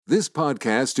This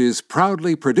podcast is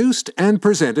proudly produced and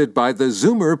presented by the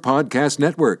Zoomer Podcast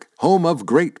Network, home of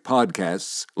great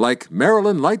podcasts like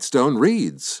Marilyn Lightstone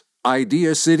Reads,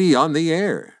 Idea City on the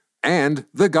Air, and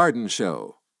The Garden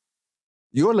Show.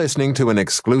 You're listening to an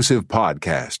exclusive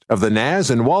podcast of the Naz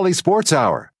and Wally Sports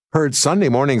Hour, heard Sunday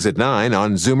mornings at 9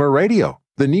 on Zoomer Radio,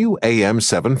 the new AM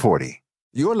 740.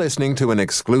 You're listening to an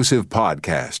exclusive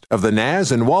podcast of the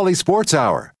Naz and Wally Sports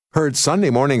Hour, heard Sunday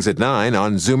mornings at 9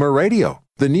 on Zoomer Radio,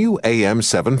 the new AM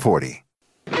 740.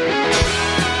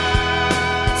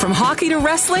 From hockey to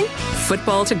wrestling,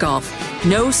 football to golf,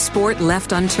 no sport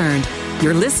left unturned.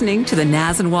 You're listening to the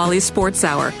Naz and Wally Sports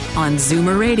Hour on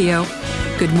Zoomer Radio.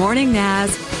 Good morning,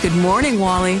 Naz. Good morning,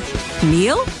 Wally.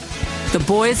 Neil? The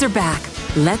boys are back.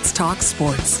 Let's talk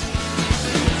sports.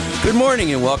 Good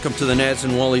morning and welcome to the Naz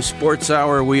and Wally Sports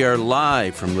Hour. We are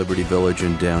live from Liberty Village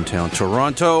in downtown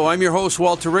Toronto. I'm your host,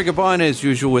 Walter Rigabon. As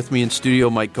usual, with me in studio,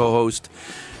 my co-host,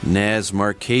 Naz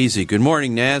Marchese. Good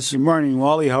morning, Naz. Good morning,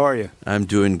 Wally. How are you? I'm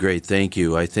doing great, thank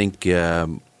you. I think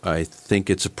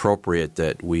it's appropriate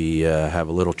that we have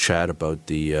a little chat about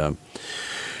the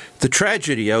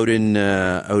tragedy out in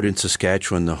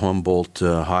Saskatchewan, the Humboldt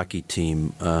hockey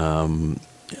team.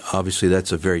 Obviously,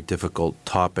 that's a very difficult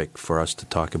topic for us to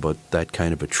talk about, that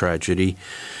kind of a tragedy.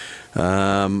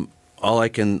 All I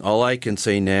can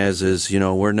say, Naz, is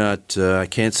we're not. I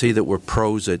can't say that we're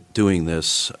pros at doing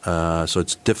this, so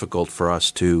it's difficult for us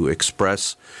to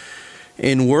express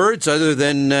in words other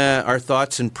than our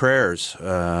thoughts and prayers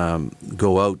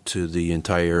go out to the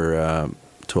entire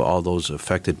to all those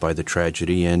affected by the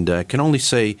tragedy, and I can only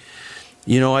say,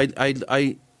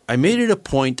 I made it a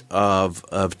point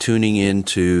of tuning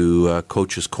into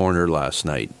Coach's Corner last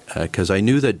night because I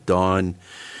knew that Don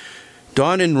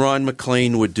and Ron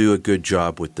MacLean would do a good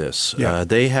job with this. Yeah.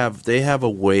 They have a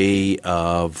way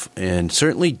of, and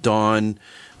certainly Don,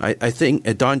 I think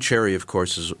Don Cherry, of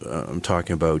course, is I'm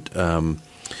talking about.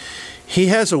 He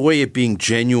has a way of being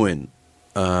genuine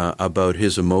about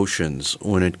his emotions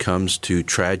when it comes to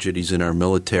tragedies in our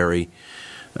military.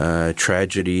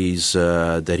 Tragedies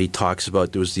that he talks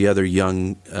about. There was the other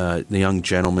young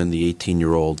gentleman, the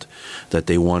 18-year-old, that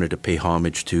they wanted to pay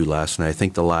homage to last night. I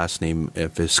think the last name,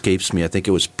 if it escapes me, I think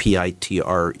it was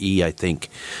Pitre. I think,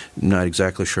 not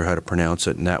exactly sure how to pronounce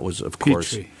it. And that was, of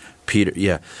course, Peter.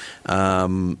 Yeah.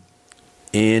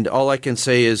 And all I can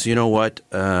say is, you know what,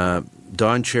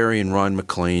 Don Cherry and Ron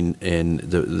MacLean and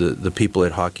the people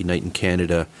at Hockey Night in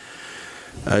Canada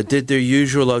did their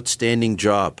usual outstanding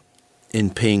job in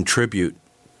paying tribute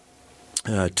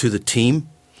to the team,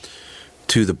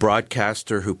 to the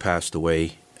broadcaster who passed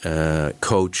away,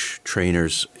 coach,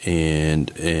 trainers,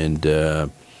 and I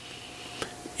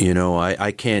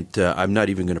can't. I'm not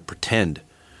even going to pretend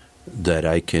that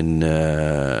I can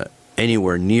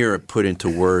anywhere near put into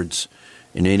words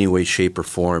in any way, shape, or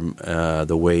form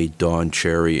the way Don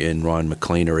Cherry and Ron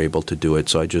MacLean are able to do it.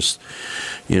 So I just,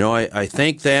 I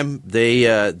thank them. They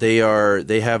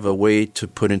have a way to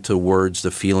put into words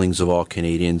the feelings of all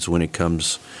Canadians when it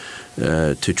comes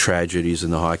to tragedies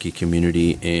in the hockey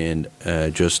community. And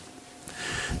just,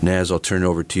 Naz, I'll turn it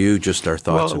over to you. Just our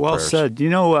thoughts and prayers. Well said.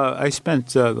 I spent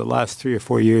the last 3 or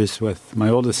 4 years with my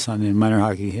oldest son in minor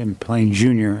hockey, him playing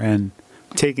junior and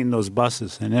taking those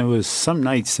buses. And it was some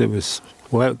nights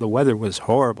the weather was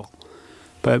horrible.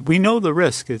 But we know the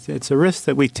risk. It's a risk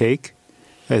that we take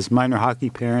as minor hockey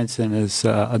parents and as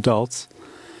adults.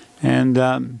 And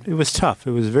it was tough.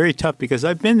 It was very tough because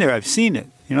I've been there. I've seen it.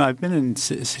 I've been in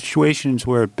situations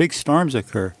where big storms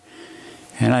occur.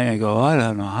 And I go, I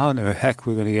don't know how the heck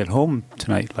we're going to get home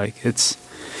tonight. Like, it's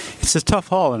a tough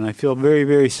haul, and I feel very,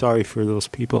 very sorry for those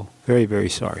people. Very, very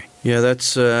sorry. Yeah,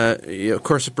 that's, of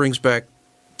course, it brings back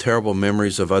terrible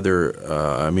memories of other.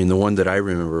 The one that I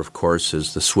remember, of course,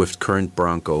 is the Swift Current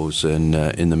Broncos in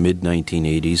the mid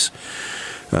 1980s.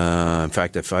 In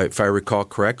fact, if I recall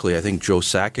correctly, I think Joe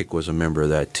Sakic was a member of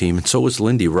that team, and so was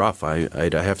Lindy Ruff.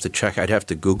 I'd have to check. I'd have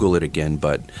to Google it again,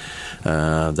 but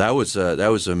that was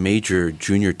a major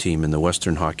junior team in the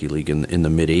Western Hockey League in the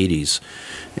mid 80s,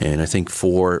 and I think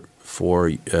four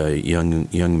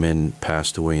young men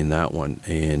passed away in that one,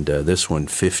 and this one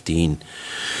 15.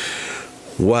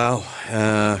 Wow.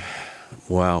 That's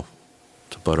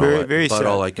about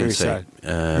all I can say.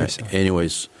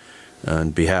 Anyways,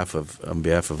 on behalf of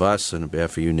us and on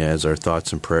behalf of you, Naz, our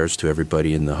thoughts and prayers to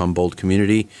everybody in the Humboldt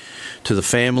community, to the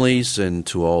families, and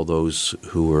to all those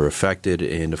who were affected.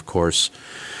 And of course,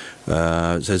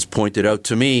 as pointed out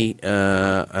to me,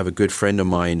 I have a good friend of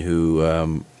mine who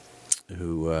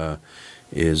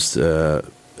is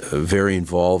very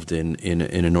involved in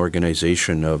an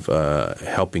organization of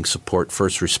helping support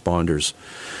first responders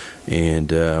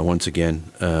And once again,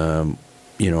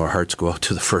 our hearts go out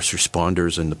to the first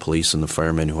responders and the police and the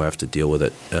firemen who have to deal with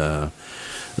it.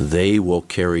 They will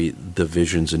carry the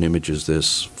visions and images of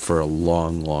this for a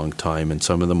long, long time, and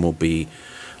some of them will be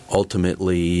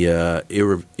ultimately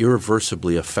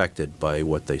irreversibly affected by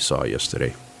what they saw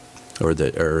yesterday or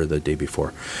the day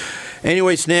before.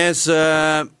 Anyways, Naz,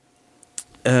 just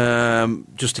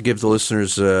to give the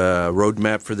listeners a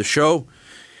roadmap for the show,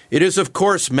 it is, of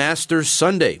course, Masters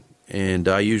Sunday, and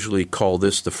I usually call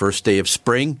this the first day of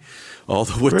spring.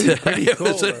 Although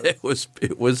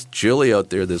it was chilly out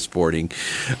there this morning.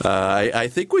 I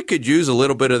think we could use a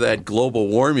little bit of that global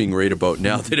warming right about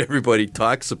now that everybody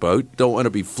talks about. Don't want to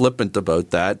be flippant about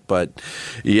that, but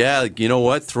yeah, you know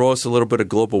what? Throw us a little bit of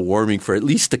global warming for at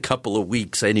least a couple of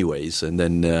weeks, anyways, and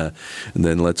then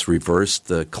let's reverse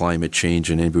the climate change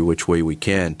in every which way we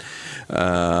can.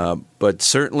 But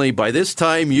certainly by this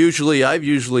time, I've usually I've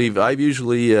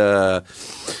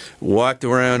walked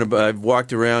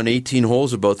around 18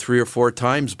 holes about 3 or 4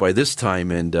 times by this time,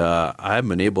 and I haven't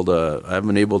been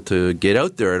able to get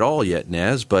out there at all yet,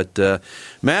 Naz. But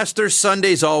Masters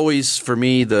Sunday's always for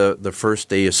me the first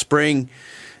day of spring,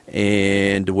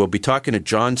 and we'll be talking to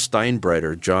John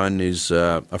Steinbreiter. John is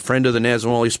a friend of the Naz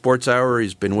and Wally Sports Hour.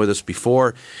 He's been with us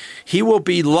before. He will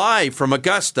be live from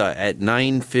Augusta at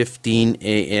 9:15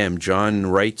 a.m. John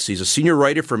writes. He's a senior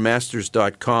writer for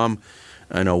Masters.com.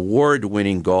 An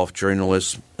award-winning golf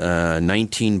journalist,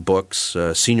 19 books,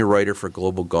 senior writer for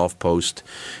Global Golf Post,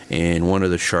 and one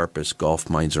of the sharpest golf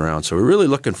minds around. So we're really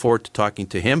looking forward to talking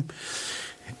to him.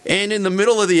 And in the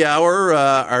middle of the hour,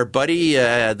 our buddy,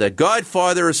 the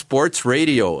godfather of sports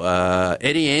radio,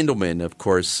 Eddie Andelman. Of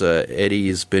course, Eddie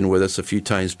has been with us a few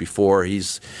times before.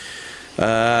 He's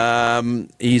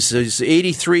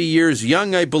 83 years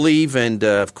young, I believe, and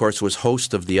of course was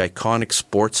host of the iconic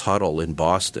Sports Huddle in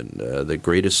Boston,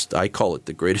 I call it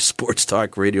the greatest sports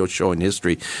talk radio show in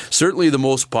history. Certainly the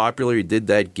most popular. He did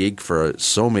that gig for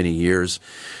so many years,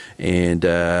 and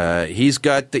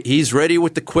he's ready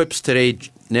with the quips today,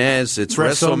 Naz. It's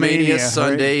WrestleMania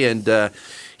Sunday, right? And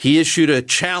he issued a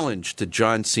challenge to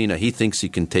John Cena. He thinks he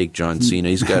can take John Cena.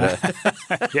 He's got a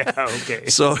yeah, okay.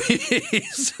 So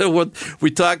we're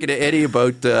talking to Eddie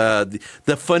about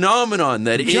the phenomenon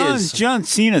that is John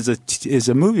Cena is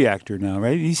a movie actor now,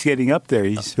 right? He's getting up there.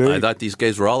 I thought these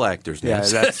guys were all actors now. Yeah,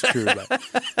 that's true. But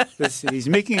he's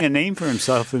making a name for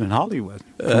himself in Hollywood,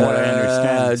 from what I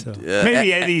understand. So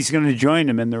maybe Eddie's going to join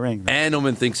him in the ring.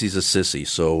 Andelman thinks he's a sissy,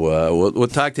 so we'll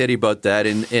talk to Eddie about that,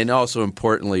 and also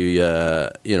importantly,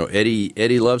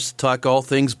 Eddie loves to talk all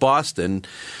things Boston,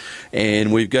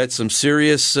 and we've got some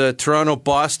serious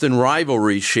Toronto-Boston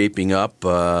rivalry shaping up.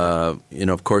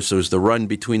 Of course, there was the run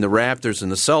between the Raptors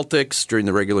and the Celtics during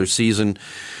the regular season.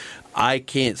 I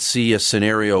can't see a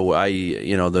scenario.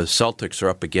 The Celtics are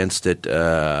up against it.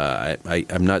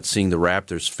 I'm not seeing the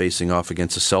Raptors facing off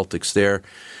against the Celtics there.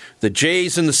 The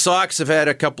Jays and the Sox have had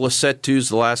a couple of set twos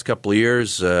the last couple of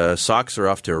years. Sox are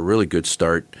off to a really good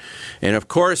start. And, of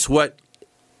course, what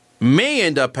may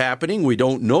end up happening, we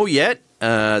don't know yet.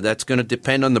 That's going to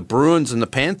depend on the Bruins and the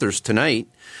Panthers tonight.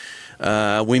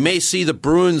 We may see the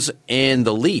Bruins and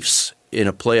the Leafs in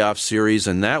a playoff series,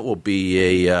 and that will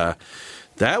be a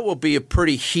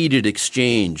pretty heated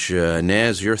exchange.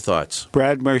 Naz, your thoughts?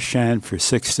 Brad Marchand for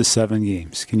 6 to 7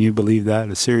 games. Can you believe that?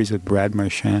 A series with Brad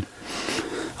Marchand.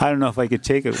 I don't know if I could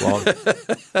take it, Wally.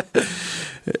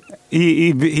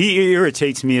 He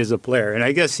irritates me as a player, and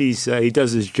I guess he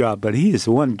does his job, but he is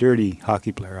one dirty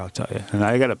hockey player, I'll tell you. And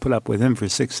I got to put up with him for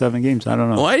 6-7 games. I don't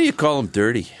know. Why do you call him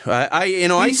dirty?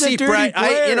 I see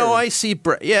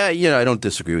Brad. Yeah, I don't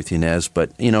disagree with you, Naz,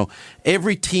 but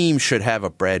every team should have a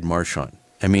Brad Marchand.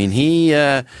 I mean,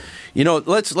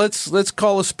 let's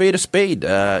call a spade a spade.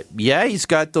 He's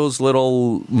got those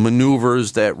little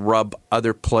maneuvers that rub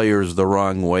other players the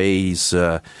wrong way. He's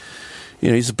a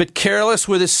bit careless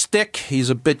with his stick. He's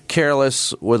a bit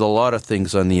careless with a lot of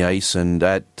things on the ice, and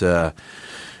that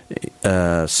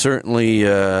certainly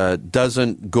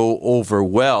doesn't go over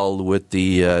well with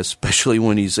the, especially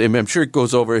when I'm sure it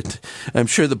goes over. I'm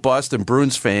sure the Boston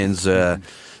Bruins fans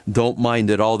don't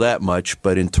mind it all that much,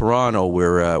 but in Toronto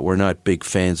we're not big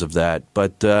fans of that.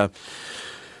 But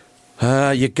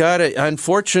you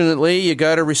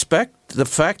gotta respect the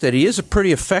fact that he is a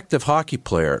pretty effective hockey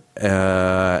player,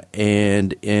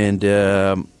 and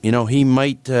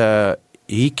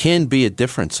he can be a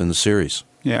difference in the series.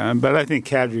 Yeah, but I think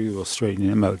Kadri will straighten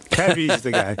him out. Kadri's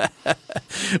the guy.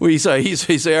 Well,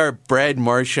 he's our Brad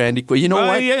Marchand. Well, you know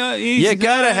what? Yeah, you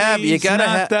gotta have. He's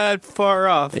not that far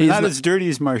off. He's not as dirty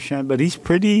as Marchand, but he's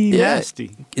pretty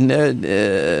nasty.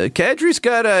 Kadri's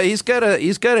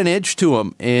got an edge to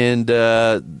him, and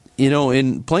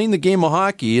in playing the game of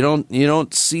hockey, you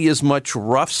don't see as much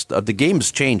rough stuff. The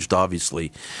game's changed,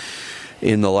 obviously,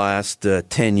 in the last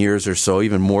 10 years or so,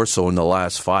 even more so in the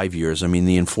last 5 years. I mean,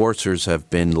 the enforcers have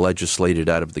been legislated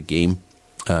out of the game.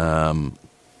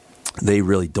 They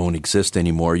really don't exist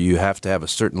anymore. You have to have a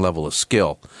certain level of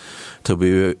skill to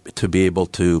be able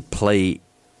to play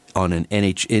on an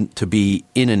to be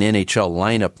in an NHL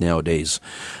lineup nowadays.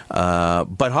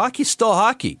 But hockey's still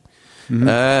hockey.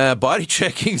 Mm-hmm. Body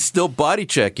checking is still body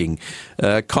checking.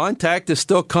 Contact is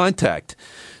still contact.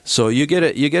 So you get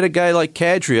a guy like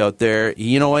Kadri out there.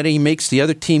 You know what? He makes the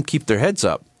other team keep their heads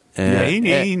up.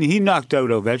 He knocked out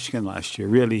Ovechkin last year.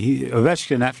 Really,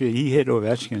 Ovechkin, after he hit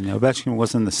Ovechkin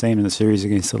wasn't the same in the series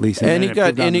against the Leafs. And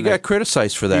he got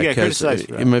criticized for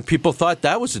that. People thought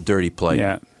that was a dirty play.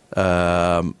 Yeah.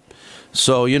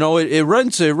 So it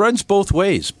runs both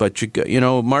ways. But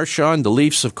Marchand, the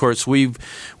Leafs, of course, we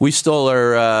still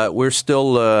are. We're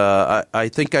still. I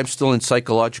think I'm still in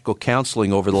psychological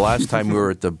counseling over the last time we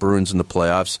were at the Bruins in the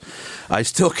playoffs. I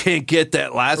still can't get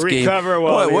that last game. Recover.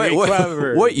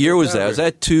 What year was that? Was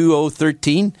that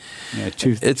 2013? Yeah, I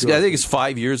think it's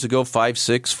 5 years ago, 5,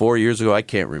 6, 4 years ago. I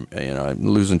can't remember. I'm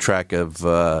losing track of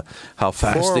how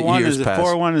fast the years passed.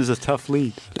 4-1 is a tough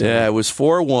lead. Yeah, it was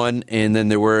 4-1, and then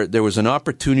there was an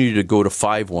opportunity to go to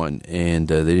 5-1, and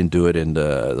they didn't do it. And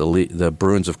the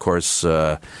Bruins, of course,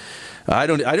 I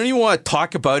don't even want to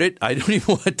talk about it. I don't even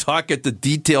want to talk at the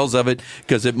details of it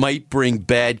because it might bring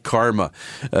bad karma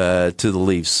to the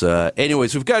Leafs.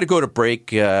 Anyways, we've got to go to break.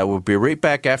 We'll be right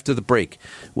back after the break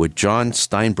with John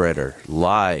Steinbreder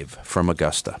live from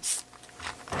Augusta.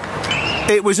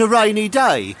 It was a rainy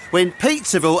day when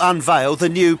Pizzaville unveiled the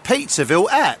new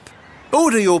Pizzaville app.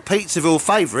 Order your Pizzaville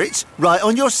favourites right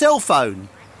on your cell phone.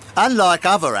 Unlike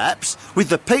other apps, with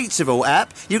the Pizzaville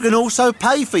app, you can also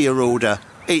pay for your order.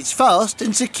 It's fast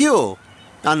and secure.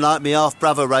 Unlike my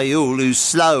half-brother Raoul, who's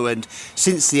slow and,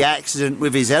 since the accident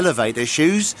with his elevator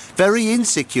shoes, very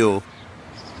insecure.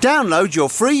 Download your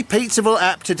free Pizzaville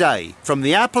app today from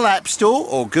the Apple App Store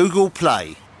or Google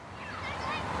Play.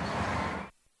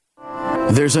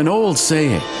 There's an old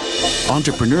saying,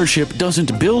 entrepreneurship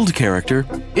doesn't build character,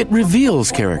 it reveals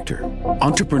character.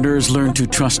 Entrepreneurs learn to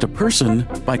trust a person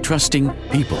by trusting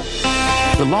people.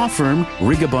 The law firm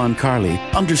Rigabon Carly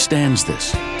understands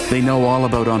this. They know all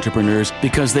about entrepreneurs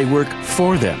because they work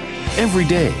for them. Every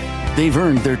day, they've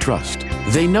earned their trust.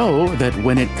 They know that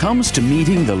when it comes to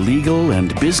meeting the legal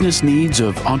and business needs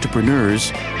of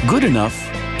entrepreneurs, good enough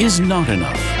is not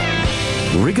enough.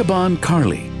 Rigabon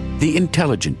Carly, the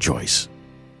intelligent choice.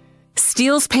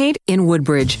 Steele's Paint in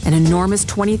Woodbridge, an enormous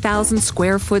 20,000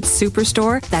 square foot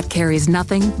superstore that carries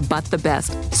nothing but the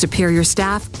best. Superior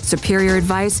staff, superior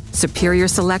advice, superior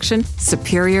selection,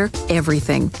 superior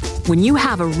everything. When you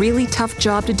have a really tough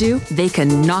job to do, they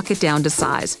can knock it down to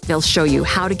size. They'll show you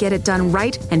how to get it done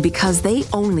right, and because they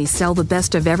only sell the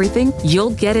best of everything,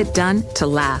 you'll get it done to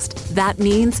last. That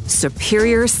means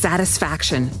superior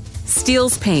satisfaction.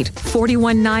 Steele's Paint,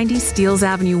 4190 Steeles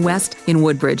Avenue West in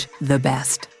Woodbridge. The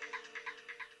best.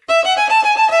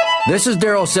 This is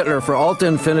Daryl Sittler for Alta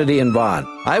Infinity in Vaughan.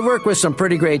 I've worked with some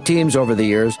pretty great teams over the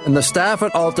years, and the staff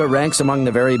at Alta ranks among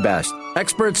the very best.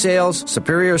 Expert sales,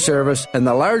 superior service, and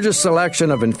the largest selection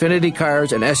of Infinity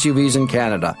cars and SUVs in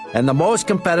Canada, and the most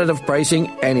competitive pricing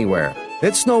anywhere.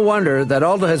 It's no wonder that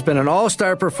Alta has been an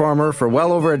all-star performer for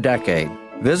well over a decade.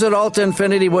 Visit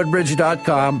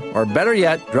AltaInfinityWoodbridge.com, or better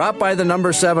yet, drop by the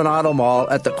number 7 Auto Mall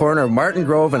at the corner of Martin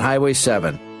Grove and Highway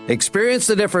 7. Experience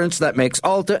the difference that makes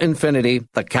Alta Infinity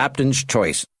the captain's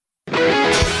choice. They're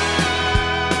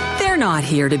not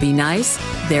here to be nice.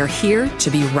 They're here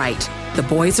to be right. The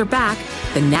boys are back.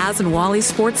 The Naz and Wally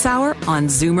Sports Hour on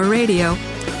Zoomer Radio.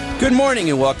 Good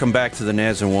morning and welcome back to the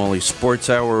Naz and Wally Sports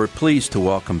Hour. We're pleased to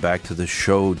welcome back to the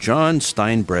show John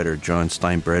Steinbreder. John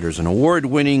Steinbreder is an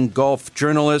award-winning golf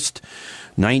journalist.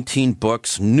 19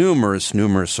 books,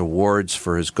 numerous awards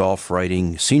for his golf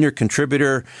writing, senior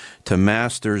contributor to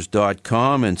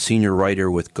Masters.com and senior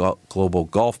writer with Global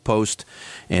Golf Post.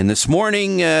 And this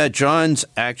morning, John's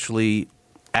actually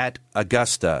at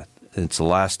Augusta. It's the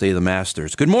last day of the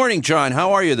Masters. Good morning, John.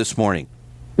 How are you this morning?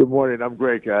 Good morning. I'm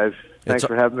great, guys. Thanks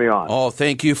for having me on. Oh,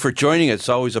 thank you for joining us. It's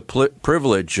always a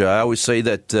privilege. I always say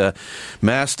that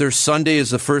Masters Sunday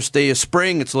is the first day of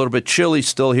spring. It's a little bit chilly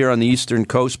still here on the eastern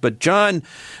coast. But, John,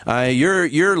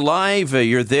 you're live.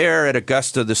 You're there at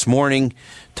Augusta this morning.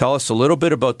 Tell us a little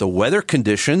bit about the weather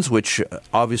conditions, which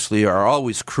obviously are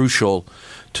always crucial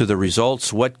to the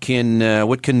results. What can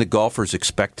the golfers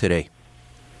expect today?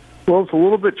 Well, it's a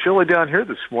little bit chilly down here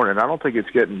this morning. I don't think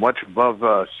it's getting much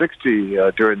above 60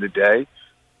 during the day.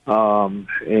 And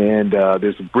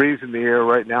there's a breeze in the air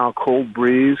right now, a cold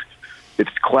breeze. It's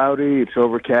cloudy, it's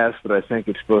overcast, but I think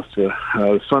it's supposed to,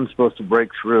 the sun's supposed to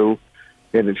break through,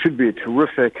 and it should be a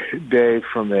terrific day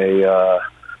from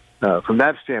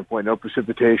that standpoint. No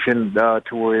precipitation to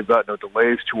worry about, no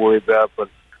delays to worry about, but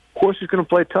of course it's going to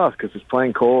play tough because it's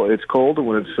playing cold. It's cold, and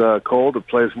when it's cold, it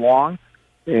plays long,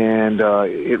 and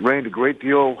it rained a great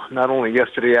deal, not only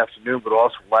yesterday afternoon, but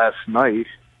also last night.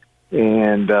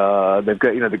 And they've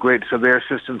got, the great sub-air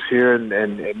systems here,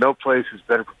 and no place is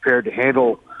better prepared to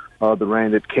handle the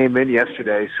rain that came in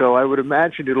yesterday. So I would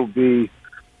imagine it'll be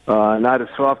not as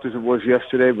soft as it was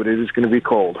yesterday, but it is going to be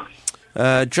cold.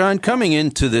 John, coming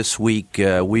into this week,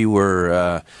 we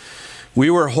were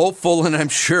hopeful, and I'm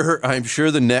sure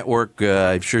the network,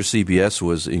 I'm sure CBS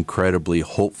was incredibly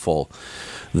hopeful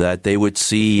that they would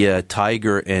see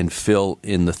Tiger and Phil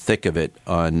in the thick of it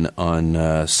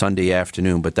on Sunday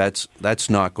afternoon, but that's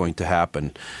not going to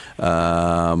happen.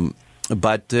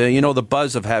 But the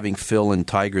buzz of having Phil and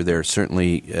Tiger there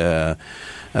certainly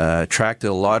attracted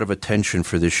a lot of attention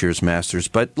for this year's Masters.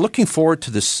 But looking forward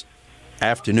to this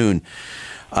afternoon,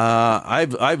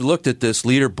 I've looked at this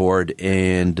leaderboard,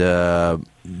 and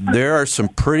there are some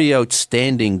pretty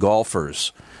outstanding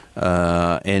golfers.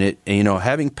 And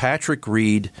having Patrick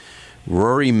Reed,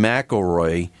 Rory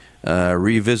McIlroy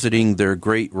revisiting their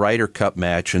great Ryder Cup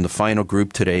match in the final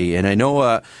group today, and I know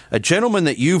a gentleman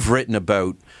that you've written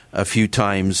about a few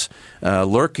times,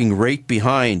 lurking right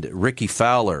behind Ricky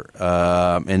Fowler,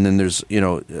 and then there's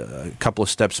a couple of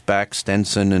steps back,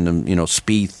 Stenson and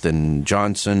Spieth and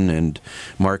Johnson and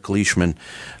Mark Leishman.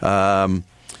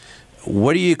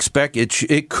 What do you expect?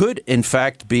 It could, in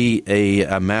fact, be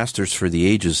a Masters for the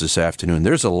ages this afternoon.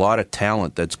 There's a lot of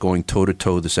talent that's going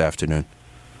toe-to-toe this afternoon.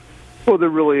 Well, there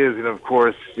really is. And, of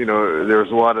course, there's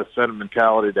a lot of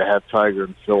sentimentality to have Tiger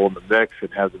and Phil in the mix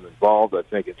and have them involved. I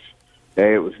think it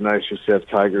was nice just to have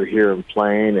Tiger here and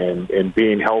playing and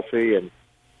being healthy. And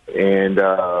Phil,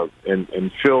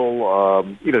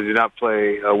 did not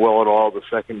play well at all the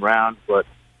second round, but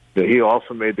he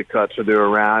also made the cut, so they're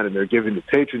around, and they're giving the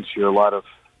patrons here a lot of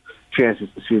chances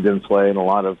to see them play and a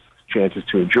lot of chances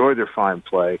to enjoy their fine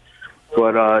play.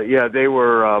 But, they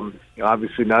were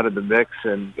obviously not in the mix,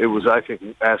 and it was, I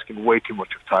think, asking way too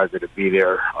much of Tiger to be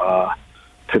there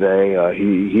today.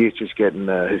 He's just getting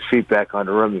his feet back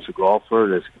under him as a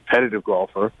golfer, as a competitive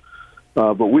golfer.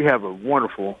 But we have a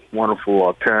wonderful,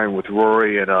 wonderful pairing with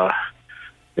Rory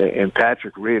and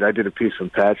Patrick Reed. I did a piece on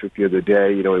Patrick the other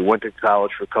day. He went to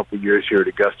college for a couple of years here at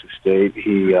Augusta State.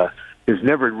 He has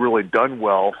never really done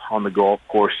well on the golf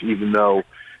course, even though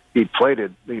he played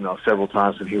it, several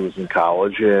times when he was in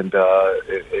college. And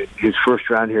his first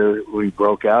round here, he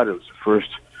broke out. It was the first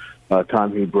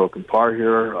time he'd broken par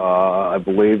here. I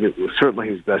believe it was certainly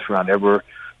his best round ever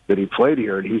that he played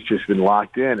here, and he's just been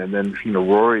locked in. And then,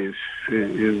 Rory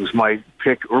was my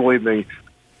pick early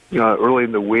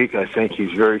in the week. I think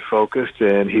he's very focused,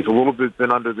 and he's a little bit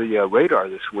been under the radar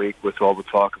this week with all the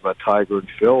talk about Tiger and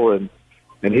Phil, and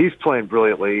he's playing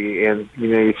brilliantly. And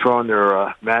you throw in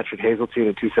their match at Hazeltine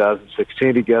in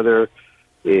 2016 together,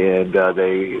 and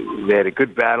they had a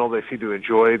good battle. They seem to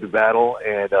enjoy the battle,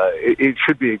 and it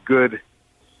should be a good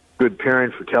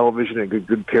pairing for television and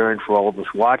good pairing for all of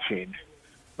us watching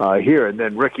here. And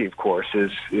then Ricky, of course,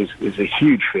 is a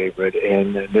huge favorite,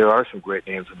 and there are some great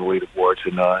names on the leaderboards.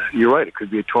 And you're right, it could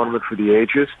be a tournament for the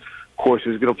ages. Of course,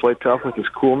 he's going to play tough with his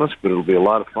coolness, but it'll be a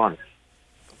lot of fun.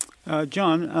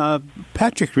 John,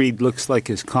 Patrick Reed looks like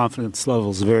his confidence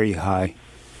level is very high.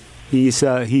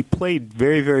 He played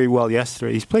very, very well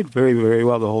yesterday. He's played very, very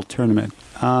well the whole tournament.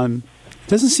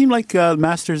 Doesn't seem like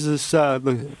Masters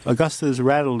Augusta is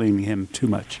rattling him too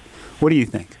much. What do you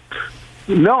think?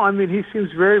 No, he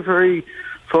seems very, very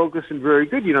focused and very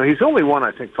good. He's only won,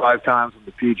 I think, 5 times on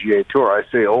the PGA Tour. I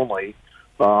say only.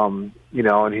 And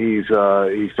he's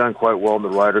done quite well in the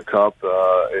Ryder Cup,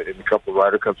 in a couple of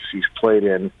Ryder Cups he's played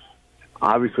in.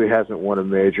 Obviously hasn't won a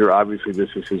major. Obviously this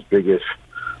is his biggest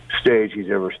stage he's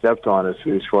ever stepped on as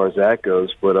far as that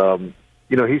goes. But,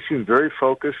 he seemed very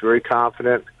focused, very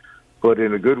confident, but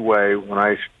in a good way. When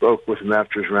I spoke with him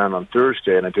after his round on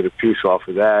Thursday, and I did a piece off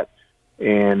of that,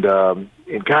 And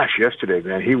gosh, yesterday,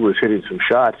 man, he was hitting some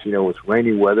shots, with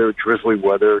rainy weather, drizzly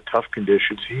weather, tough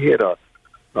conditions. He hit a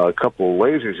couple of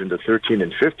lasers into 13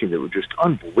 and 15 that were just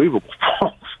unbelievable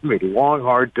balls. I mean, long,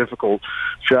 hard, difficult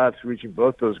shots, reaching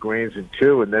both those greens in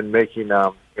 2, and then making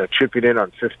chipping in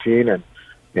on 15 and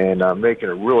making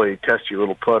a really testy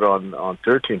little putt on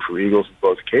 13 for Eagles in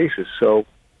both cases. So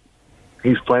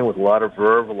he's playing with a lot of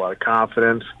verve, a lot of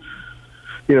confidence.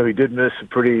 He did miss a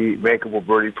pretty makeable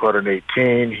birdie putt on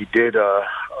 18. He did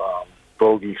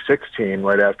bogey 16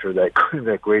 right after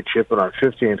that great chip on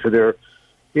 15. So there,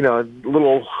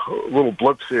 little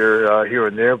blips here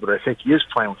and there, but I think he is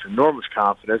playing with enormous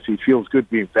confidence. He feels good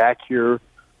being back here.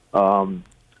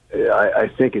 I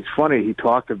think it's funny. He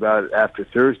talked about after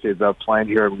Thursday about playing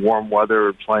here in warm weather,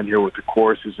 and playing here with the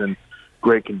courses in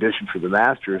great condition for the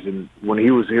Masters. And when he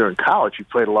was here in college, he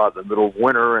played a lot in the middle of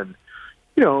winter, and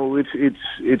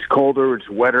it's colder, it's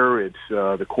wetter, it's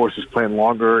the course is playing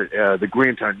longer. The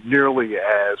greens aren't nearly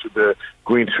the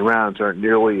green surrounds aren't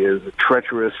nearly as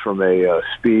treacherous from a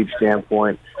speed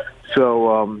standpoint.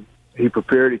 So he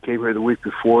prepared. He came here the week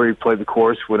before. He played the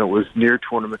course when it was near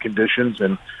tournament conditions,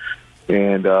 and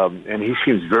he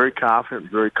seems very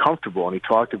confident, very comfortable. And he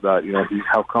talked about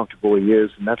how comfortable he is,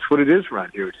 and that's what it is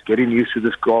around here. It's getting used to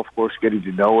this golf course, getting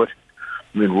to know it.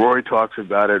 I mean, Rory talks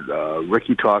about it,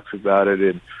 Ricky talks about it,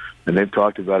 and they've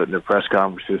talked about it in their press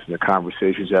conferences and their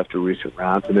conversations after recent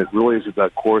rounds. And it really is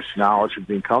about course knowledge and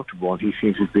being comfortable, and he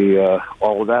seems to be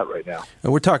all of that right now.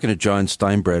 And we're talking to John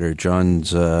Steinbrenner.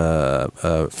 John's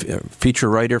feature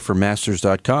writer for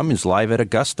Masters.com. He's live at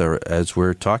Augusta as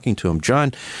we're talking to him.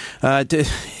 John,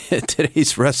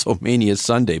 today's WrestleMania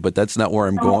Sunday, but that's not where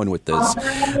I'm going with this.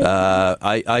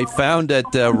 I found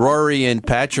that Rory and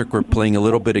Patrick were playing a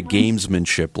little bit of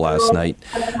gamesmanship last night.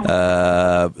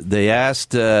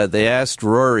 They asked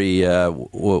Rory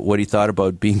what he thought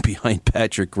about being behind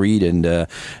Patrick Reed and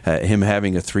him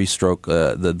having a 3-stroke,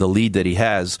 the lead that he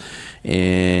has.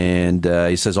 And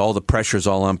he says all the pressure's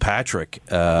all on Patrick.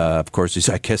 Of course,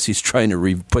 I guess he's trying to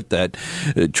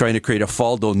trying to create a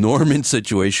Faldo Norman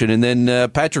situation. And then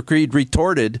Patrick Reed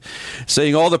retorted,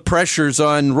 saying all the pressure's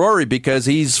on Rory because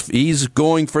he's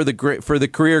going for the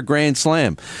career Grand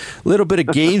Slam. A little bit of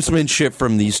gamesmanship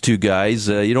from these two guys.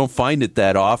 You don't find it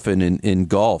that often in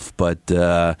golf, but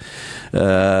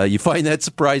you find that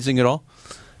surprising at all?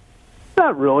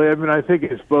 Not really. I mean, I think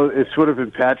it's sort of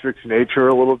in Patrick's nature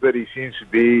a little bit. He seems to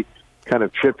be kind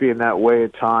of chippy in that way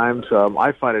at times.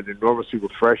 I find it enormously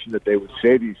refreshing that they would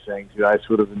say these things. I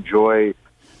sort of enjoy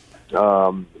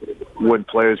when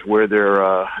players wear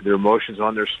their emotions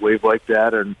on their sleeve like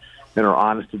that and are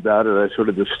honest about it. I sort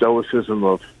of the stoicism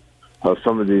of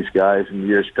some of these guys in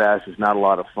years past is not a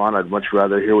lot of fun. I'd much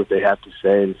rather hear what they have to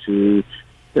say and see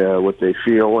what they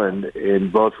feel.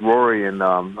 And both Rory and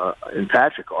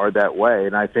Patrick are that way.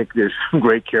 And I think there's some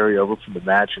great carryover from the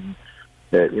match and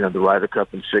the Ryder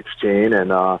Cup in 16.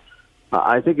 And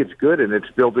I think it's good, and it's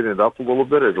building it up a little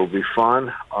bit. It'll be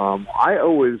fun. I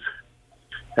always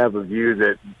have a view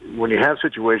that when you have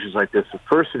situations like this, the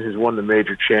person who's won the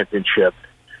major championship,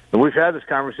 and we've had this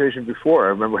conversation before. I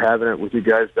remember having it with you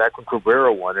guys back when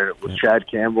Cabrera won, and it was Chad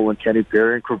Campbell and Kenny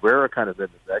Perry, and Cabrera kind of in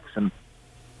the mix. And,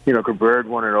 Cabrera had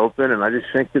won an Open, and I just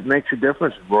think it makes a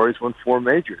difference. Rory's won 4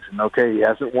 majors. And, okay, he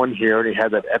hasn't won here, and he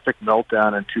had that epic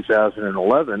meltdown in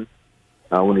 2011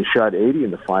 when he shot 80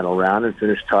 in the final round and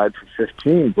finished tied for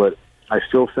 15. But I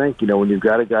still think, when you've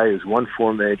got a guy who's won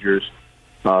 4 majors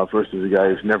versus a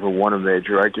guy who's never won a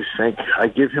major, I just think I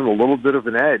give him a little bit of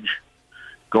an edge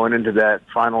going into that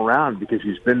final round because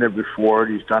he's been there before,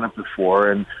 he's done it before,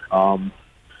 and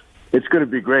it's going to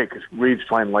be great because Reed's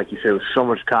playing, like you say, with so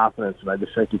much confidence, and I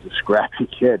just think he's a scrappy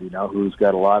kid, who's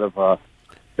got a lot of heart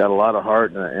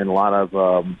and a lot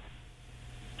of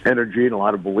energy and a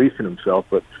lot of belief in himself.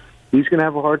 But he's going to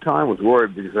have a hard time with Rory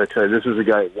because I tell you, this is a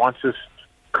guy who wants this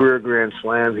career Grand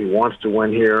Slam. He wants to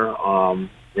win here, and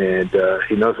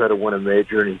he knows how to win a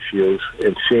major, and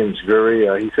it seems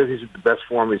very. He says he's at the best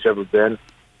form he's ever been.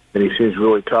 And he seems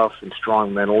really tough and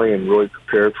strong mentally and really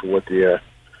prepared for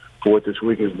what this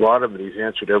week has brought him, and he's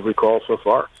answered every call so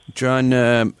far. John,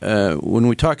 when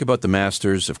we talk about the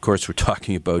Masters, of course, we're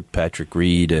talking about Patrick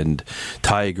Reed and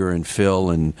Tiger and Phil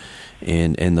and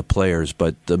the players,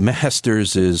 but the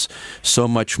Masters is so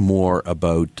much more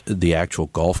about the actual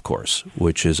golf course,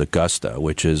 which is Augusta,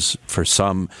 which is for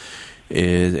some...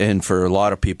 and for a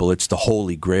lot of people, it's the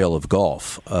holy grail of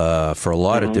golf for a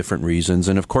lot of different reasons.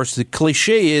 And, of course, the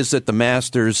cliche is that the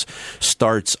Masters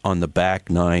starts on the back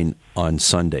 9 on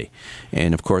Sunday.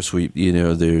 And, of course,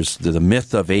 there's the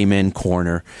myth of Amen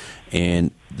Corner.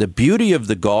 And the beauty of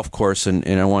the golf course, and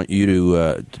I want you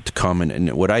to comment,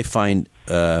 and what I find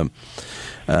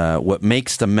what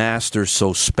makes the Masters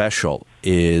so special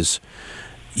is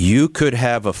you could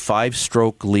have a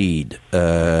 5-stroke lead, 4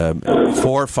 or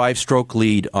 5-stroke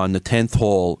lead on the 10th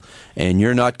hole, and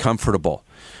you're not comfortable.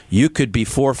 You could be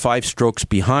 4 or 5 strokes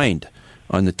behind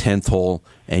on the 10th hole,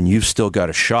 and you've still got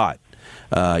a shot.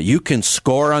 You can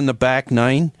score on the back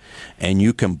nine, and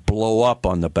you can blow up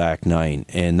on the back nine,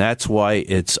 and that's why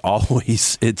it's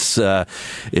always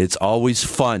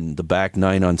fun, the back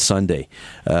nine on Sunday.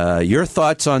 Your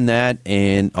thoughts on that,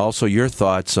 and also your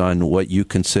thoughts on what you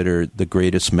consider the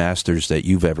greatest Masters that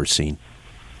you've ever seen.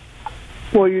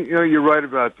 Well, you're right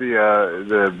about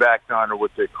the back nine, or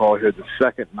what they call here the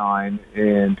second nine,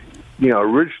 and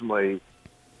originally.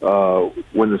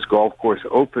 When this golf course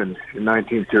opened in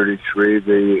 1933,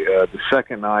 the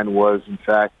second nine was, in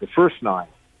fact, the first nine.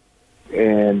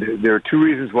 And there are two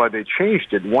reasons why they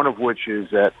changed it, one of which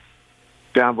is that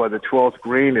down by the 12th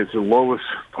green is the lowest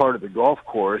part of the golf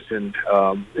course, and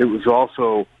it was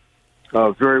also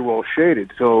very well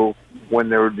shaded. So when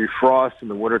there would be frost in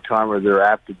the wintertime, or they're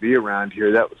apt to be around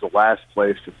here, that was the last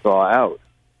place to thaw out.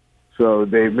 So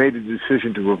they made the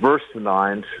decision to reverse the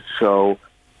nines, so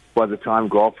by the time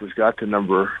golfers got to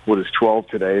number, what is 12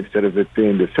 today, instead of it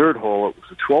being the third hole, it was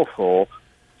the 12th hole.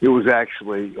 It was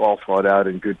actually all thought out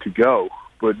and good to go.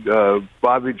 But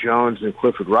Bobby Jones and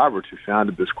Clifford Roberts, who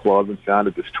founded this club and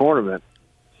founded this tournament,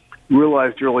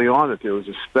 realized early on that there was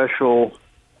a special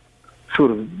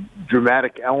sort of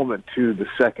dramatic element to the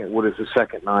second, what is the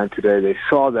second nine today. They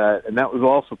saw that, and that was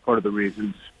also part of the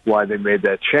reasons why they made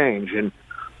that change. And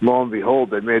lo and behold,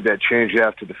 they made that change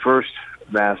after the first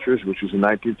Masters, which was in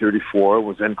 1934. It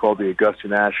was then called the Augusta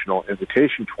National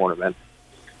Invitation Tournament.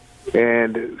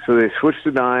 And so they switched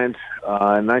to nines.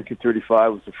 In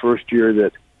 1935 was the first year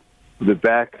that the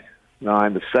back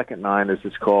nine, the second nine as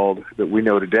it's called, that we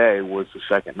know today, was the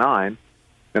second nine.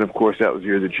 And, of course, that was the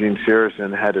year that Gene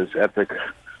Sarazen had his epic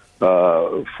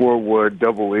four-wood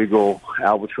double eagle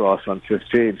albatross on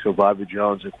 15. So Bobby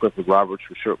Jones and Clifford Roberts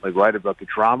were certainly right about the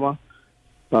drama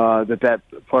that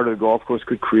part of the golf course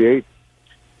could create.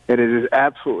 And it is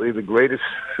absolutely the greatest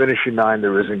finishing nine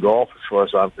there is in golf, as far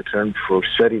as I'm concerned, for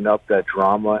setting up that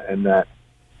drama and that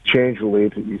change of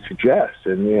lead that you suggest.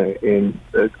 And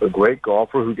a great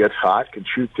golfer who gets hot can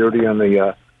shoot 30 on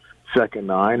the second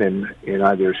nine and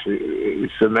either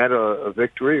cement a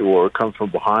victory or come from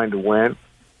behind to win.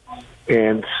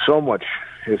 And so much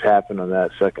has happened on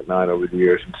that second nine over the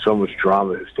years, and so much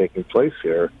drama has taken place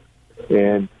there.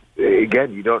 And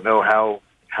again, you don't know how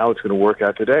it's going to work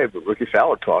out today, but Ricky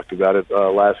Fowler talked about it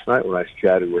last night when I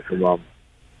chatted with him.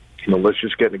 Let's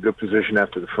just get in a good position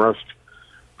after the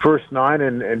first nine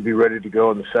and be ready to go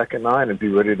in the second nine and be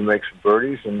ready to make some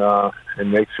birdies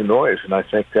and make some noise. And I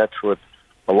think that's what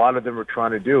a lot of them are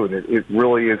trying to do. And it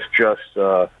really is just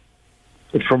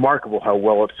it's remarkable how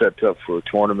well it's set up for a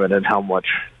tournament and how much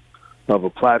of a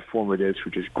platform it is for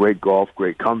just great golf,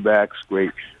 great comebacks,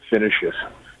 great finishes.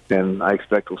 And I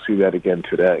expect we'll see that again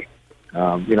today.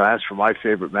 As for my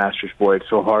favorite Masters, boy, it's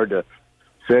so hard to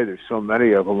say. There's so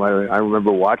many of them. I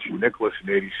remember watching Nicklaus in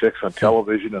 '86 on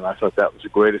television, and I thought that was the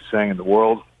greatest thing in the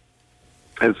world.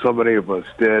 And so many of us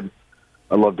did.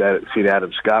 I loved seeing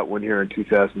Adam Scott win here in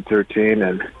 2013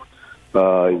 and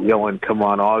yelling, "Come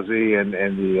on, Aussie," and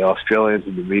the Australians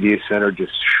in the media center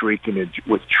just shrieking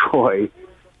with joy.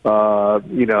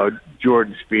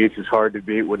 Jordan Spieth is hard to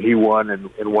beat when he won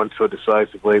and won so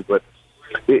decisively, but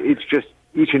it's just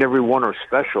each and every one are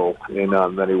special in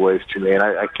many ways to me, and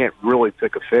I can't really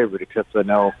pick a favorite, except I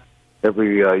know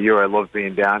every year I love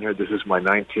being down here. This is my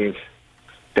 19th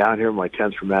down here, my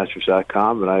 10th for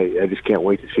Masters.com, and I just can't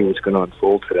wait to see what's going to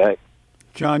unfold today.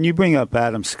 John, you bring up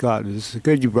Adam Scott. It's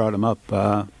good you brought him up.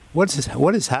 What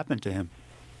has happened to him?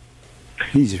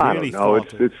 He's really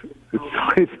faltered.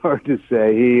 It's hard to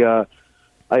say.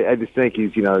 I just think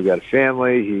he's got a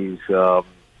family. He's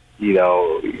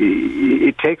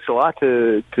it takes a lot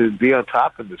to be on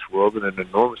top in this world, and an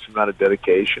enormous amount of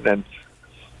dedication and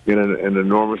an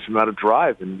enormous amount of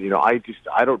drive. And I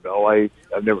don't know.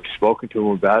 I've never spoken to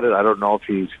him about it. I don't know if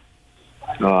he's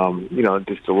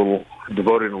just a little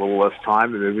devoting a little less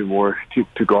time and maybe more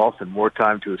to golf and more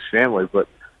time to his family. But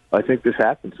I think this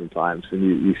happens sometimes, and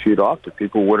you see it often.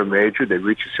 People win a major, they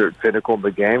reach a certain pinnacle in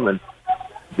the game, and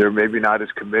they're maybe not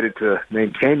as committed to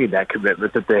maintaining that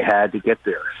commitment that they had to get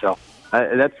there. So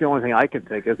that's the only thing I can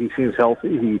think of. He seems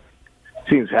healthy. He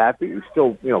seems happy. He's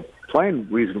still, playing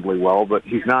reasonably well, but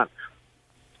he's not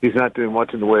doing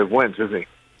much in the way of wins, is he?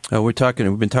 We've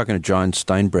been talking to John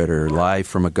Steinbreder live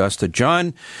from Augusta.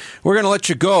 John, we're going to let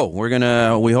you go. We're going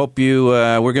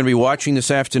to be watching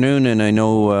this afternoon, and I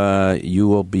know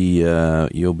you'll be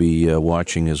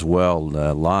watching as well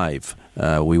live.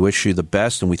 We wish you the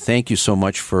best, and we thank you so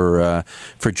much for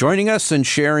joining us and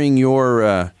sharing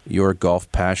your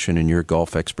golf passion and your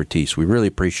golf expertise. We really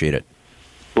appreciate it.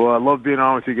 Well, I love being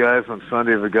on with you guys on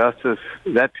Sunday of Augusta.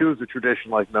 That, too, is a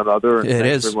tradition like none other. And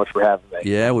thanks very much for having me.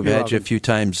 Yeah, we've had you a few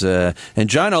times. And,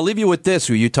 John, I'll leave you with this.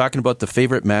 Were you talking about the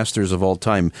favorite Masters of all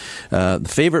time? The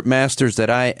favorite Masters that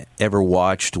I ever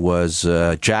watched was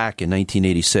Jack in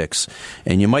 1986.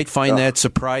 And you might find that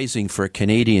surprising for a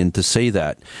Canadian to say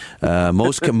that.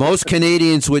 Most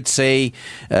Canadians would say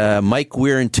Mike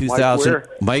Weir in 2000.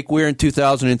 Mike Weir in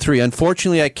 2003.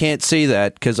 Unfortunately, I can't say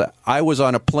that because I was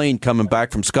on a plane coming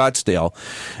back from Scottsdale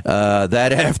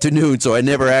that afternoon, so I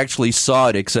never actually saw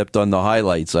it except on the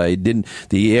highlights. I didn't.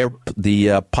 The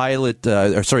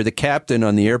captain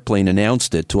on the airplane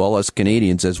announced it to all us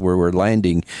Canadians as we were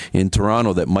landing in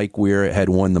Toronto that Mike Weir had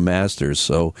won the Masters.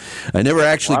 So I never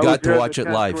actually got to watch it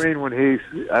live.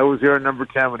 I was there at number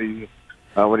 10 when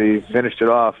he finished it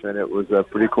off, and it was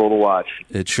pretty cool to watch.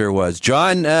 It sure was.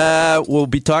 John, we'll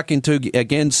be talking to you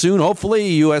again soon. Hopefully,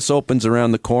 U.S. Open's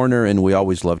around the corner, and we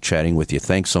always love chatting with you.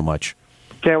 Thanks so much.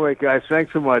 Can't wait, guys.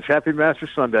 Thanks so much. Happy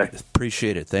Masters Sunday.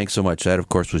 Appreciate it. Thanks so much. That, of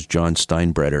course, was John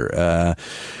Steinbreder.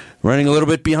 Running a little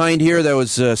bit behind here. That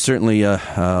was certainly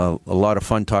a lot of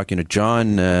fun talking to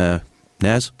John.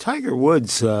 Naz? Tiger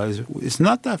Woods is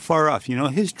not that far off. You know,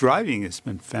 his driving has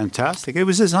been fantastic. It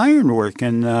was his iron work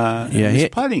and his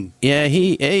putting. Yeah,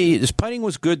 his putting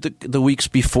was good the weeks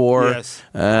before.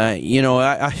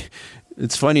 Yes.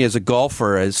 It's funny as a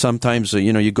golfer, sometimes,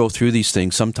 you go through these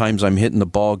things. Sometimes I'm hitting the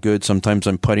ball good. Sometimes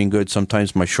I'm putting good.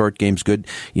 Sometimes my short game's good.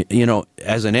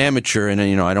 As an amateur, and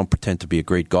I don't pretend to be a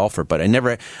great golfer, but I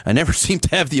never seem to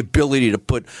have the ability to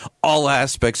put all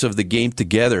aspects of the game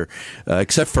together,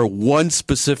 except for one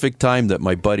specific time that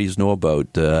my buddies know about.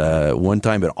 One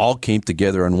time it all came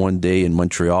together on one day in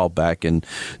Montreal back in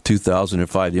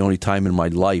 2005, the only time in my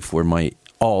life where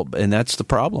and that's the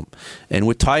problem. And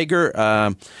with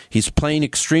Tiger, he's playing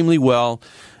extremely well.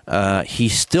 He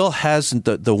still hasn't,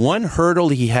 the one hurdle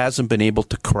he hasn't been able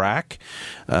to crack,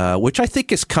 which I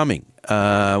think is coming.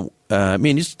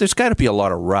 There's got to be a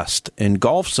lot of rust, and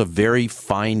golf's a very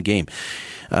fine game.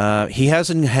 He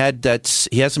hasn't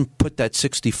put that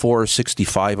 64 or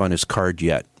 65 on his card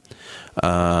yet.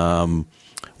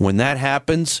 When that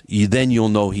happens, then you'll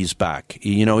know he's back.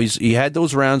 He had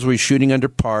those rounds where he's shooting under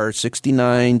par,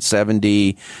 69,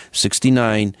 70,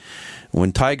 69.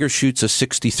 When Tiger shoots a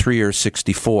 63 or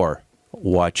 64,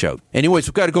 watch out. Anyways,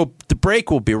 we've got to go to break.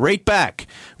 We'll be right back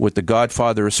with the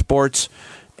godfather of sports,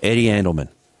 Eddie Andelman.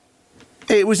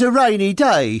 It was a rainy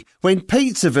day when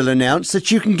Pizzaville announced that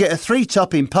you can get a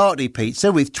 3-topping party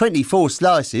pizza with 24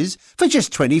 slices for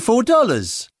just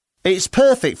 $24. It's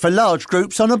perfect for large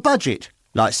groups on a budget,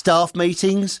 like staff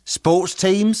meetings, sports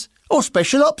teams, or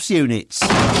special ops units. Go,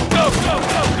 go,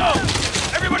 go, go!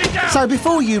 Everybody down! So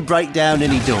before you break down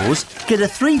any doors, get a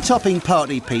 3-topping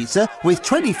party pizza with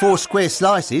 24 square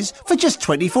slices for just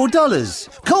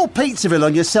 $24. Call Pizzaville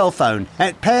on your cell phone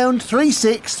at pound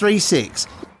 3636.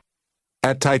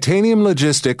 At Titanium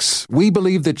Logistics, we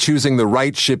believe that choosing the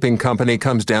right shipping company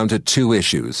comes down to 2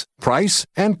 issues: price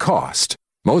and cost.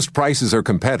 Most prices are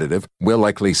competitive, will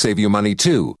likely save you money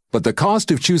too, but the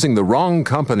cost of choosing the wrong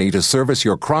company to service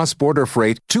your cross-border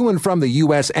freight to and from the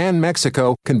U.S. and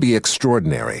Mexico can be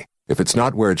extraordinary. If it's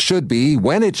not where it should be,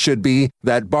 when it should be,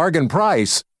 that bargain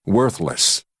price,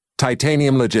 worthless.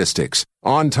 Titanium Logistics.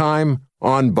 On time,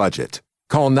 on budget.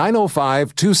 Call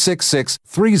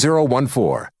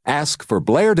 905-266-3014. Ask for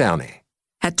Blair Downey.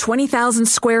 At 20,000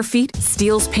 square feet,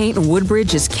 Steele's Paint in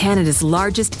Woodbridge is Canada's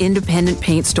largest independent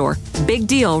paint store. Big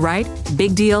deal, right?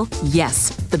 Big deal?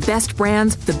 Yes. The best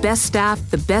brands, the best staff,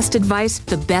 the best advice,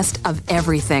 the best of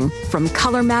everything. From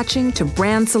color matching to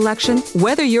brand selection,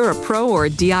 whether you're a pro or a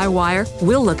DIYer,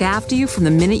 we'll look after you from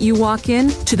the minute you walk in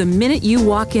to the minute you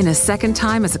walk in a second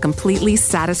time as a completely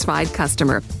satisfied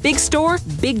customer. Big store,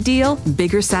 big deal,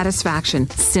 bigger satisfaction.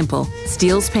 Simple.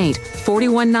 Steele's Paint,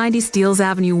 4190 Steeles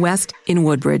Avenue West in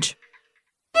Woodbridge.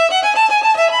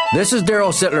 This is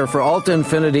Daryl Sittler for Alta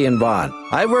Infinity in Vaughan.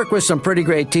 I've worked with some pretty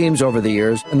great teams over the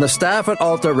years, and the staff at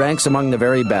Alta ranks among the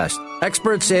very best.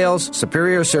 Expert sales,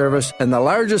 superior service, and the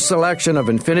largest selection of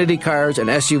Infinity cars and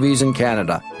SUVs in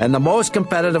Canada, and the most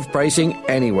competitive pricing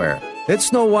anywhere.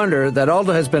 It's no wonder that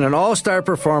Alta has been an all-star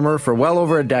performer for well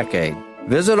over a decade.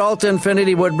 Visit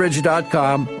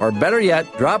AltaInfinityWoodbridge.com, or better yet,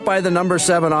 drop by the number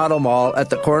 7 Auto Mall at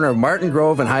the corner of Martin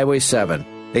Grove and Highway 7.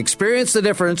 Experience the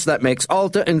difference that makes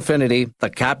Alta Infinity the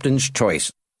captain's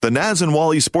choice. The Naz and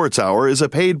Wally Sports Hour is a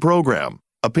paid program.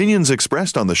 Opinions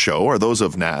expressed on the show are those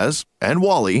of Naz and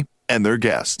Wally and their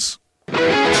guests.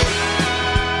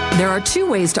 There are two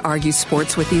ways to argue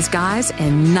sports with these guys,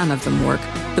 and none of them work.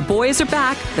 The boys are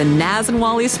back, the Naz and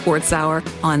Wally Sports Hour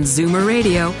on Zoomer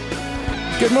Radio.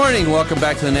 Good morning. Welcome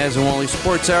back to the Naz and Wally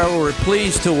Sports Hour. We're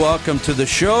pleased to welcome to the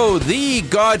show the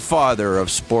godfather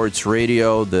of sports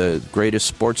radio, the greatest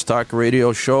sports talk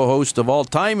radio show host of all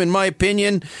time, in my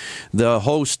opinion, the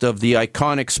host of the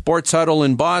iconic Sports Huddle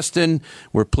in Boston.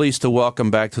 We're pleased to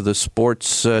welcome back to the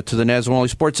sports to the Naz and Wally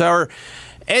Sports Hour,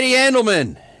 Eddie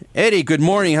Andelman. Eddie, good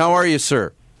morning. How are you,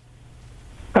 sir?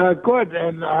 Good,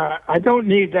 and I don't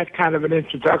need that kind of an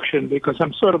introduction because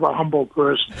I'm sort of a humble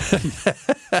person.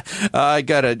 I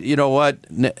gotta, you know what?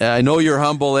 I know you're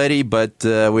humble, Eddie, but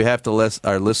we have to let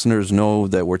our listeners know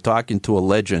that we're talking to a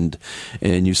legend,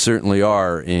 and you certainly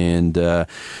are. And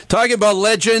talking about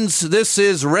legends, this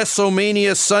is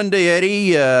WrestleMania Sunday,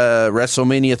 Eddie.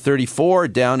 WrestleMania 34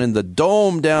 down in the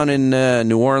Dome, down in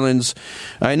New Orleans.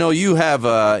 I know you have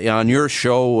on your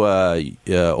show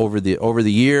over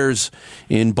the years.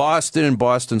 In Boston and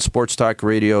Boston Sports Talk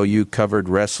Radio, you covered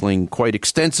wrestling quite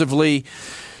extensively,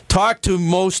 talked to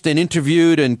most and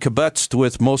interviewed and kibutzed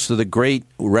with most of the great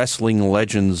wrestling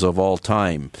legends of all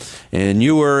time. And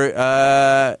you were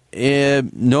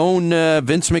known,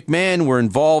 Vince McMahon were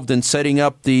involved in setting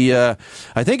up the,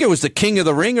 I think it was the King of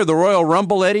the Ring or the Royal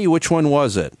Rumble, Eddie? Which one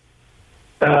was it?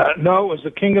 No, it was the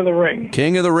King of the Ring.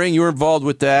 King of the Ring, you were involved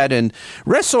with that. And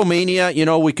WrestleMania, you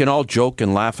know, we can all joke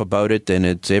and laugh about it,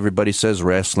 and everybody says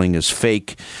wrestling is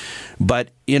fake. But,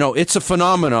 you know, it's a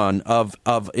phenomenon of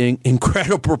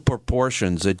incredible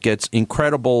proportions. It gets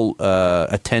incredible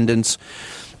attendance.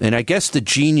 And I guess the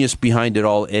genius behind it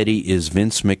all, Eddie, is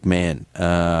Vince McMahon.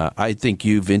 I think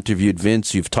you've interviewed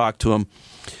Vince. You've talked to him.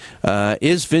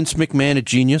 Is Vince McMahon a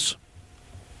genius?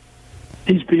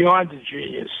 He's beyond a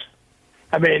genius.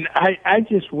 I mean, I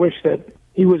just wish that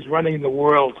he was running the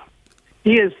world.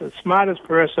 He is the smartest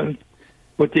person,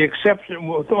 with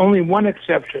only one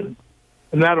exception,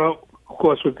 and that, of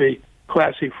course, would be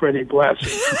classy Freddie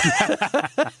Blassie.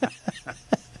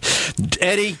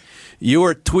 Eddie, you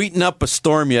were tweeting up a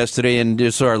storm yesterday, and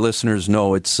just so our listeners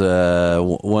know, it's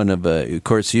one of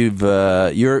course,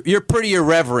 you're pretty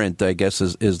irreverent, I guess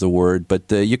is the word, but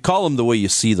you call them the way you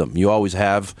see them. You always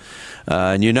have,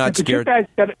 and you're not scared.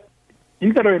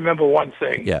 You got to remember one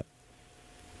thing. Yeah.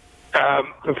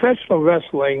 Professional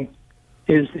wrestling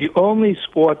is the only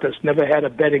sport that's never had a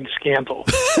betting scandal.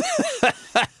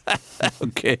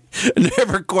 Okay.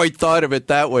 Never quite thought of it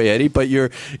that way, Eddie, but you're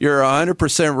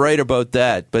 100% right about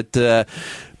that. But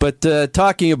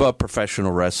talking about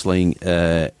professional wrestling,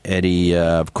 Eddie,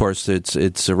 of course, it's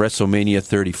WrestleMania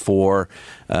 34.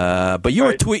 But you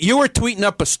were tweeting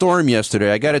up a storm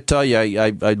yesterday. I got to tell you,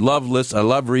 I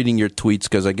love reading your tweets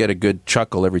because I get a good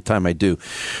chuckle every time I do.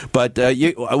 But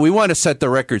we want to set the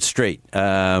record straight.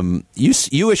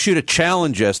 You issued a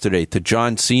challenge yesterday to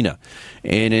John Cena,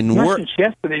 and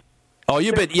yesterday. Oh,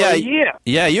 you've been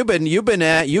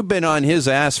on his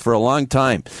ass for a long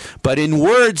time. But in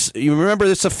words, you remember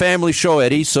this is a family show,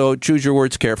 Eddie, so choose your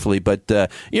words carefully. But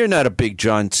you're not a big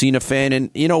John Cena fan,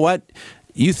 and you know what?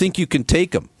 You think you can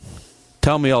take him.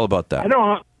 Tell me all about that.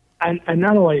 I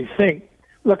not only think,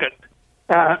 look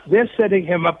they're setting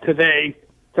him up today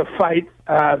to fight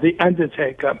The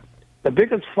Undertaker, the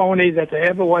biggest phony that there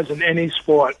ever was in any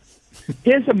sport.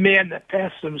 Here's a man that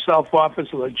passes himself off as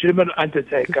a legitimate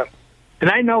Undertaker. And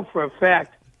I know for a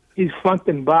fact he's flunked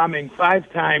embalming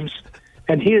 5 times,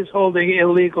 and he is holding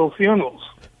illegal funerals.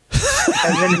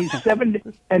 And then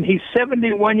he's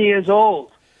 71 years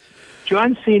old.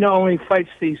 John Cena only fights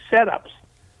these setups.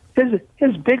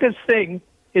 His biggest thing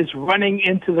is running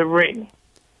into the ring.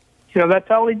 You know, that's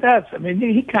all he does. I mean,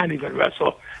 he can't even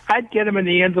wrestle. I'd get him in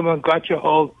the Endelman Gotcha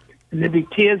hold, and there'd be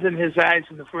tears in his eyes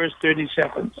in the first 30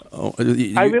 seconds.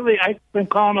 I've been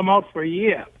calling him out for a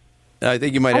year. I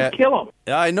think you might kill him.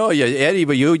 I know you, Eddie,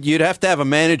 but you'd have to have a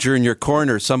manager in your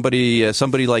corner, somebody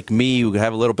like me who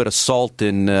have a little bit of salt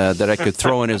in that I could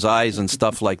throw in his eyes and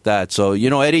stuff like that. So,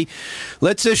 you know, Eddie,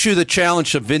 let's issue the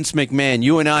challenge to Vince McMahon.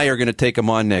 You and I are going to take him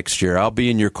on next year. I'll be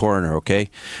in your corner,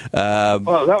 okay?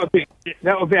 Well, that would be.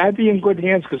 I'd be in good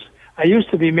hands because I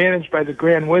used to be managed by the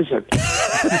Grand Wizard.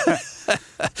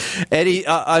 Eddie,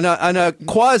 on a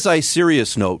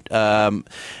quasi-serious note,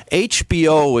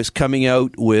 HBO is coming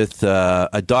out with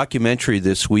a documentary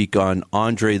this week on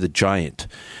Andre the Giant.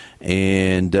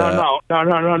 And No.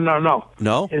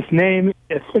 No? His name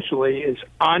officially is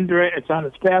Andre. It's on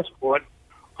his passport.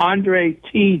 Andre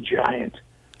T. Giant.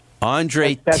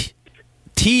 Andre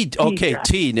T. Okay,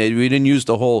 T. We didn't use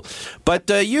the whole, but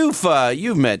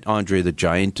you've met Andre the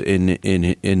Giant in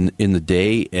the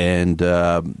day, and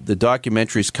the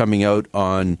documentary's coming out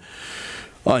on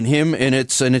him, and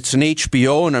it's an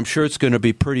HBO, and I'm sure it's going to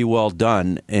be pretty well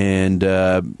done. And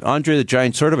Andre the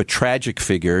Giant, sort of a tragic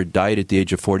figure, died at the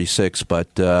age of 46,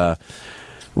 but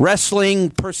wrestling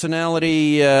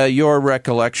personality, your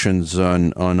recollections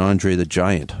on Andre the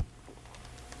Giant?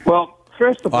 Well,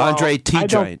 first of all, Andre T.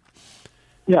 Giant.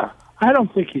 Yeah, I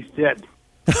don't think he's dead.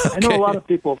 Okay. I know a lot of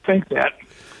people think that,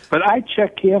 but I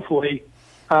checked carefully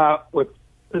with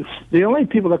the only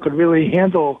people that could really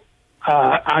handle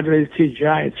Andre T.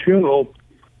 Giant's funeral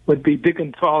would be big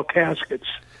and tall caskets,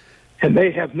 and they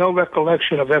have no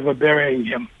recollection of ever burying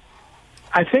him.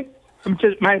 I think,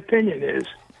 my opinion is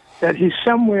that he's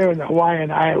somewhere in the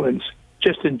Hawaiian Islands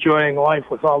just enjoying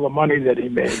life with all the money that he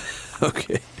made.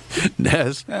 Okay.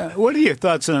 Naz? What are your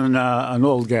thoughts on an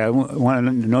old guy? I want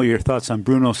to know your thoughts on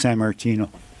Bruno Sammartino.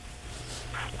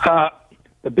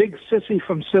 The big sissy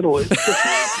from Sicily.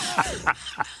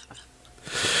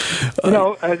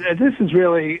 This is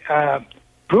really...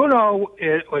 Bruno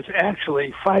was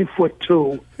actually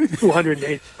 5'2",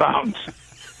 208 pounds.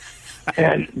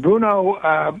 And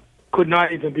Bruno could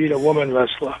not even beat a woman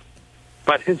wrestler.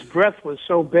 But his breath was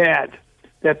so bad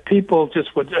that people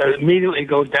just would immediately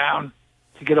go down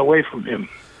to get away from him.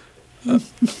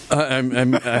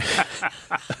 I'm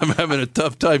having a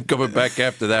tough time coming back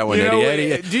after that one,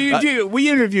 Eddie. We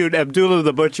interviewed Abdullah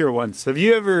the Butcher once. Have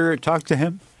you ever talked to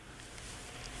him?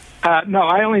 No,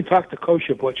 I only talk to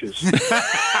kosher butchers.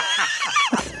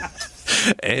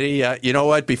 Eddie, you know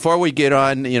what? Before we get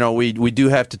on, we do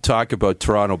have to talk about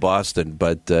Toronto-Boston,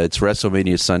 but it's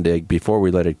WrestleMania Sunday. Before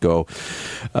we let it go,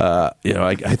 I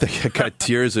think I got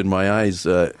tears in my eyes.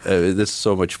 This is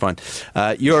so much fun.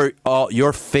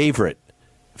 Your favorite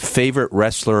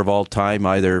wrestler of all time?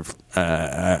 Either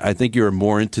I think you're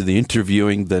more into the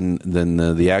interviewing than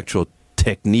the actual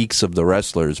techniques of the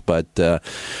wrestlers, but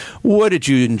what did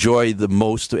you enjoy the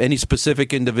most? Any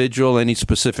specific individual, any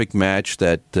specific match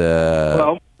that...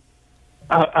 Well,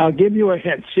 I'll give you a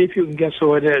hint. See if you can guess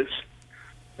who it is.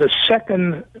 The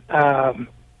second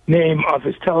name of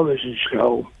his television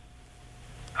show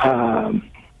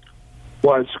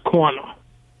was Corner.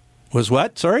 Was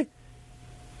what? Sorry?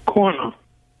 Corner.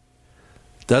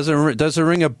 Doesn't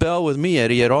ring a bell with me,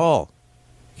 Eddie, at all.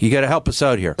 You got to help us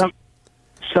out here.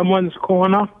 Someone's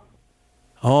Corner.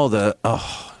 My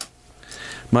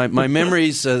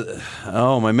memories.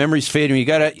 My memory's fading.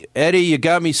 Eddie. You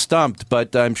got me stumped,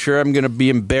 but I'm sure I'm going to be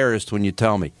embarrassed when you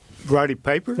tell me. Roddy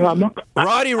Piper. No, I'm not.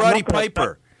 Roddy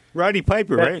Piper. Roddy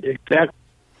Piper, right? Exactly.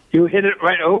 You hit it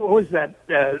right. Oh, what was that?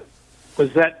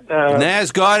 Was that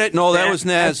Naz got it? No, that was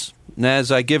Naz.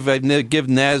 Naz, I give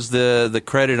Naz the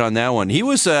credit on that one. He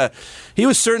was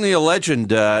certainly a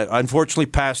legend. Unfortunately,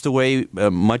 passed away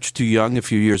much too young a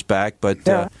few years back. But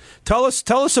tell us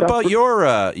about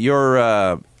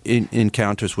your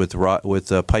encounters with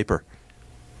Piper.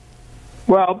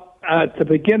 Well, to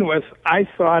begin with, I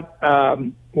thought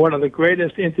one of the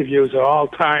greatest interviews of all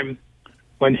time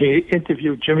when he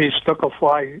interviewed Jimmy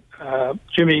Superfly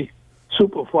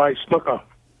Snuka,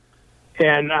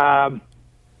 and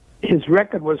his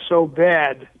record was so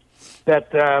bad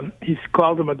that he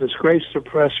called him a disgrace to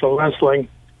professional wrestling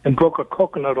and broke a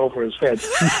coconut over his head.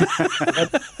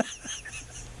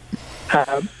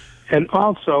 And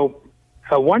also,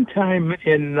 one time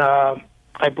in,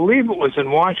 I believe it was in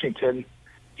Washington,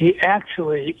 he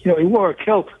actually, he wore a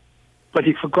kilt, but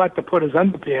he forgot to put his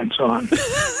underpants on.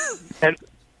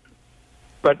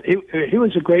 But he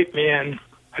was a great man,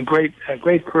 a great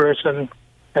person,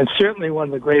 and certainly one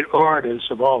of the great orators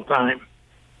of all time.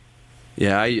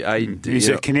 Yeah, he's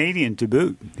a Canadian to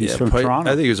boot. He's from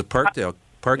Toronto. I think he was a Parkdale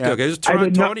guy. He was a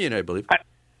Torontonian, I believe.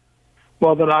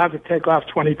 Well, then I'll have to take off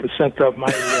 20% of my.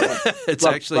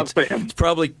 It's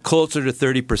probably closer to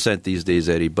 30% these days,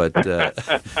 Eddie. But that's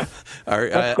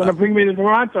going to bring me to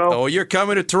Toronto. Oh, you're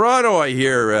coming to Toronto, I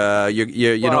hear.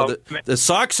 The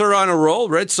Sox are on a roll.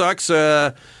 Red Sox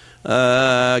got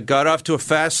off to a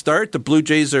fast start. The Blue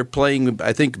Jays are playing,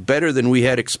 I think, better than we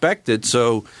had expected.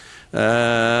 So, who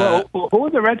are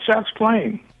the Red Sox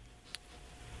playing?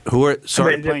 They're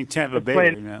playing Tampa Bay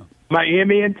right now.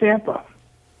 Miami and Tampa.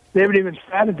 They haven't even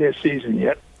started their season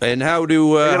yet. And how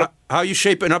are you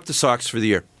shaping up the Sox for the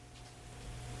year?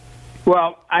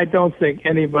 Well, I don't think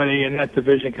anybody in that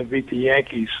division can beat the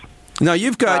Yankees. Now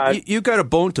you've got a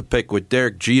bone to pick with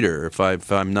Derek Jeter, if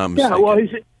I'm not mistaken. Yeah, well,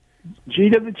 he's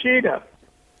Jeter the Cheetah.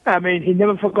 I mean, he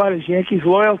never forgot his Yankees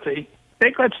loyalty.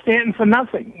 They got Stanton for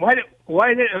nothing.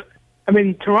 Why did? I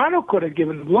mean, Toronto could have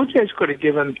given, the Blue Jays could have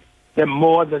given them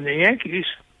more than the Yankees.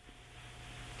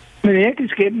 I mean, the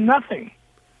Yankees gave them nothing.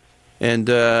 And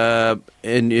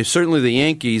certainly the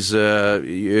Yankees,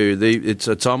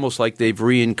 it's almost like they've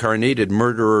reincarnated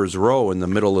Murderers Row in the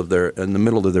middle of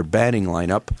their batting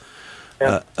lineup.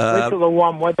 Yeah. Wait till the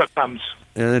warm weather comes.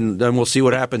 And then we'll see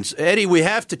what happens. Eddie, we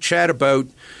have to chat about,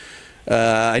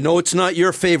 I know it's not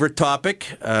your favorite topic.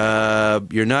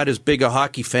 You're not as big a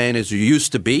hockey fan as you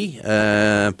used to be.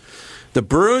 The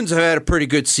Bruins have had a pretty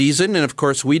good season, and of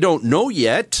course we don't know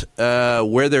yet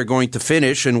where they're going to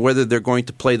finish and whether they're going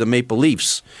to play the Maple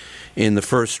Leafs in the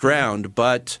first round.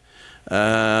 But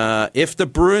if the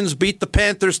Bruins beat the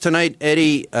Panthers tonight,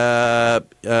 Eddie,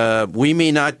 we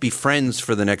may not be friends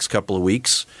for the next couple of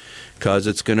weeks because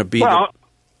it's going to be...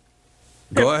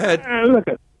 Go ahead. Look,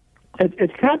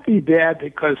 it can't be bad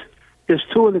because there's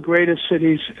two of the greatest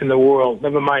cities in the world,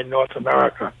 never mind North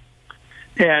America.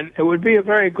 And it would be a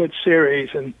very good series,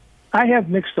 and I have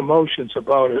mixed emotions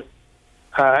about it.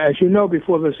 As you know,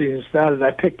 before the season started,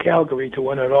 I picked Calgary to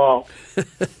win it all.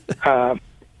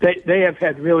 They have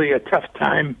had really a tough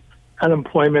time.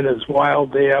 Unemployment is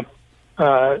wild there.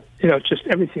 Just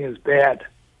everything is bad.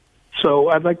 So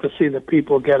I'd like to see the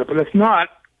people get it. But if not,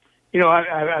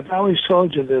 I've always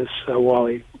told you this,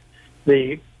 Wally.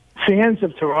 The fans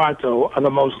of Toronto are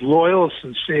the most loyal,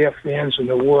 sincere fans in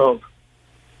the world.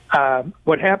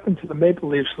 What happened to the Maple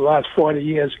Leafs the last 40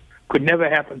 years could never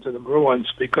happen to the Bruins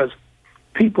because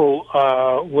people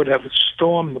would have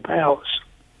stormed the Palace.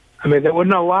 I mean, they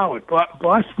wouldn't allow it.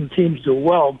 Boston teams do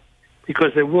well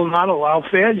because they will not allow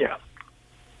failure.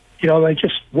 They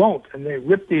just won't. And they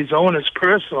rip these owners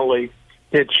personally,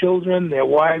 their children, their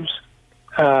wives.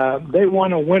 They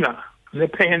want a winner. They're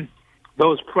paying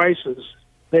those prices.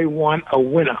 They want a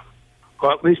winner,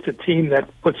 or at least a team that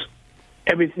puts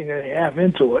everything they have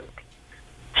into it.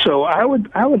 So I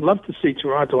would love to see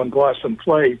Toronto and Boston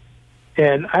play,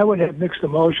 and I would have mixed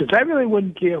emotions. I really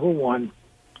wouldn't care who won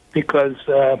because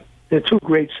they're two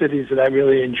great cities that I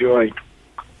really enjoy.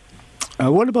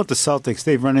 What about the Celtics?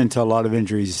 They've run into a lot of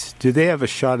injuries. Do they have a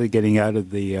shot at getting out of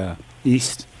the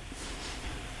East?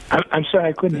 I'm sorry,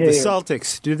 I couldn't hear you. The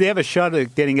Celtics, do they have a shot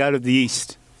at getting out of the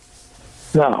East?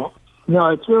 No,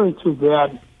 it's really too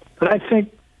bad. But I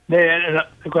think they're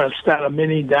going to start a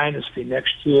mini dynasty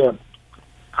next year.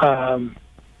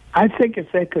 I think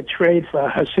if they could trade for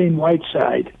Hassan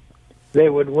Whiteside, they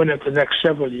would win it the next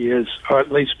several years, or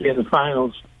at least be in the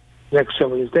finals the next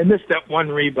several years. They missed that one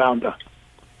rebounder.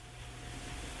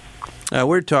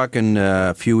 We're talking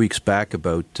a few weeks back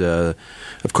about, of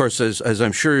course, as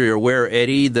I'm sure you're aware,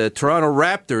 Eddie, the Toronto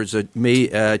Raptors may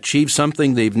achieve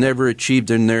something they've never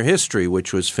achieved in their history,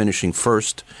 which was finishing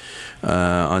first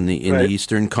in the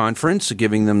Eastern Conference,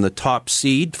 giving them the top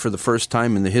seed for the first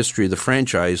time in the history of the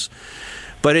franchise.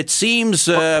 But it seems,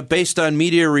 based on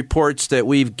media reports that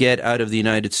we get out of the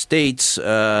United States,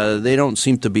 they don't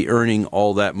seem to be earning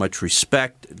all that much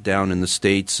respect down in the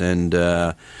States, and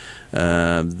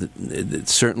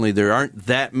certainly there aren't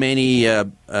that many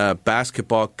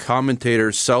basketball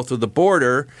commentators south of the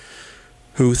border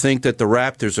who think that the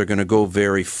Raptors are going to go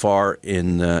very far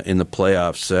in the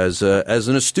playoffs. As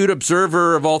an astute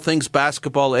observer of all things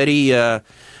basketball, Eddie,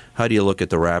 how do you look at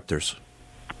the Raptors?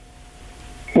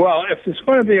 Well, if it's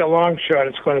going to be a long shot,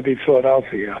 it's going to be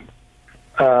Philadelphia.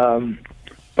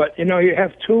 But, you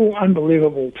have two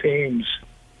unbelievable teams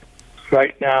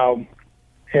right now.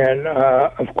 And,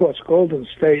 of course, Golden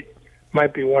State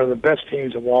might be one of the best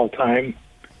teams of all time.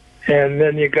 And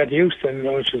then you got Houston,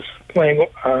 which is playing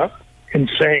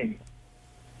insane.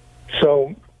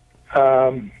 So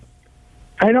I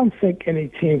don't think any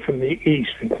team from the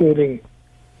East, including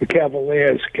the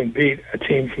Cavaliers, can beat a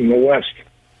team from the West.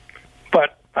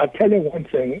 But I'll tell you one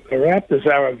thing. The Raptors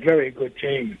are a very good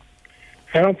team.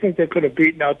 I don't think they could have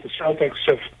beaten out the Celtics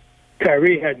if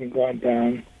Kyrie hadn't gone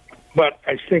down. But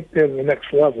I think they're the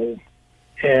next level,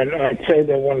 and I'd say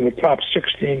they're one of the top 6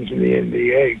 teams in the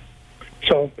NBA.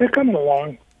 So they're coming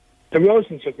along.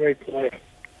 DeRozan's a great player.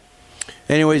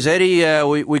 Anyways, Eddie,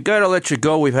 we got to let you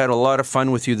go. We've had a lot of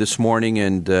fun with you this morning,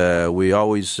 and I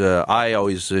always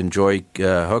enjoy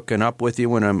hooking up with you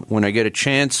when I get a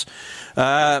chance.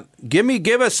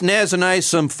 Give us, Naz and I,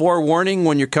 some forewarning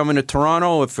when you're coming to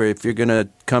Toronto. If you're going to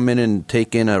come in and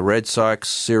take in a Red Sox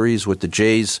series with the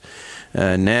Jays,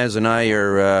 Naz and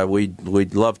I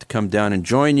we'd love to come down and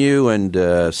join you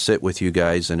and sit with you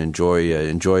guys and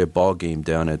enjoy a ball game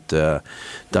down at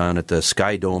the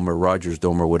Sky Dome or Rogers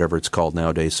Dome or whatever it's called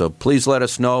nowadays. So please let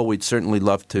us know. We'd certainly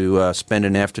love to spend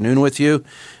an afternoon with you,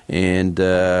 and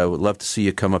would love to see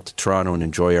you come up to Toronto and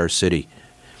enjoy our city.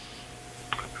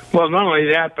 Well, not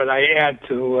only that, but I add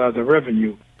to the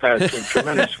revenue. to a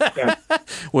tremendous extent.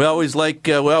 We always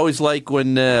like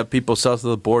when people south of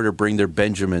the border bring their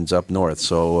Benjamins up north.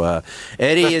 So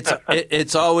Eddie,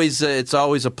 it's always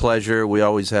a pleasure. We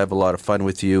always have a lot of fun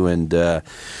with you, and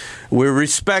we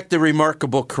respect the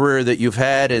remarkable career that you've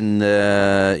had, and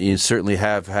you certainly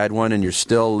have had one, and you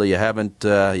haven't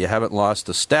lost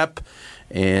a step.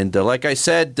 And like I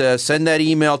said, send that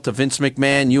email to Vince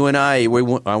McMahon. You and we're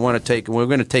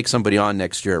going to take somebody on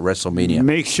next year at WrestleMania.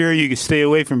 Make sure you stay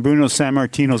away from Bruno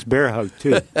Sammartino's bear hug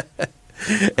too.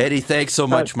 Eddie, thanks so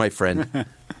much, my friend.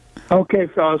 Okay,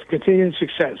 fellas, continued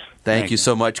success. Thank you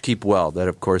so much. Keep well. That,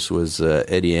 of course, was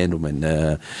Eddie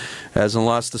Andelman. Hasn't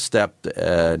lost a step,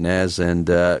 Naz. And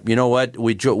you know what?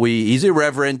 He's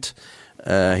irreverent.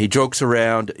 He jokes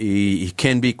around. He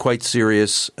can be quite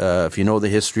serious if you know the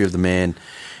history of the man.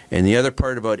 And the other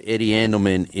part about Eddie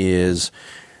Andelman is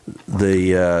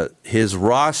his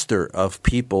roster of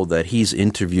people that he's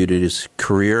interviewed in his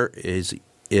career is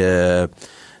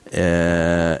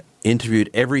interviewed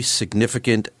every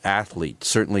significant athlete,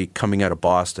 certainly coming out of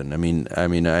Boston. I mean,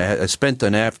 I spent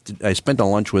a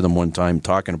lunch with him one time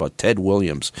talking about Ted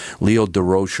Williams, Leo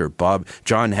DeRocher,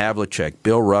 John Havlicek,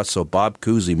 Bill Russell, Bob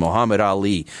Cousy, Muhammad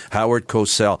Ali, Howard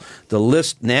Cosell. The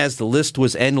list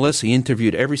was endless. He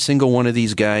interviewed every single one of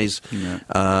these guys,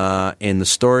 and the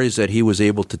stories that he was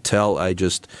able to tell, I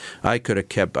could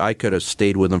have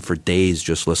stayed with him for days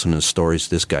just listening to stories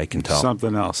this guy can tell.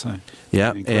 Something else.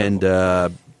 Yeah,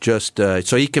 incredible. And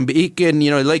so he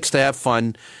likes to have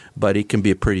fun, but he can be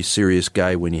a pretty serious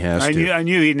guy when he has to. I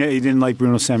knew he didn't like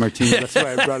Bruno Sammartino. That's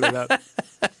why I brought it up.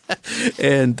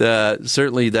 And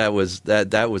certainly that was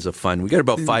a fun. We got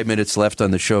about 5 minutes left on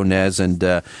the show, Naz, and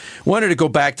wanted to go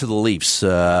back to the Leafs.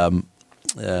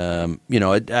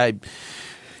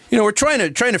 We're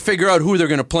trying to figure out who they're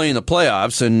going to play in the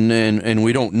playoffs, and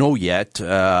we don't know yet.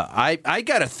 I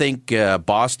got to think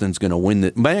Boston's going to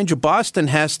win. Mind you, Boston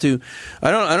has to.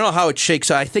 I don't know how it shakes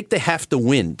out. I think they have to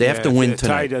win. They have to win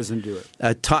tonight. Tie doesn't do it.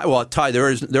 A tie.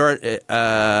 There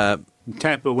are.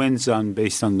 Tampa wins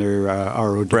based on their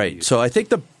ROW. Right. So I think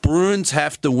the Bruins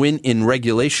have to win in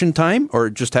regulation time, or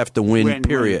just have to win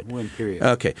period. Win period.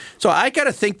 Okay. So I got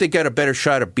to think they got a better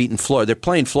shot of beating Florida. They're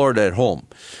playing Florida at home.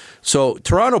 So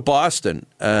Toronto-Boston,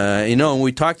 and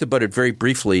we talked about it very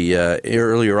briefly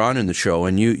earlier on in the show,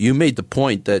 and you made the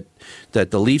point that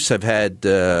the Leafs have had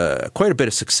quite a bit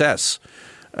of success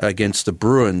against the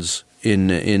Bruins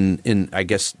in I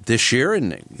guess this year,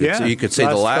 and you could say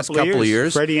the last couple of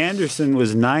years. Freddie Anderson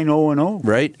was 9-0-0.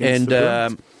 Right,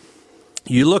 and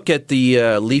you look at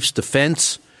the Leafs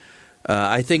defense.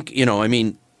 I think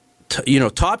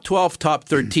top 12, top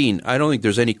 13. I don't think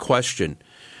there's any question.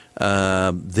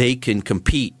 They can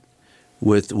compete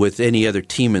with any other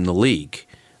team in the league,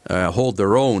 hold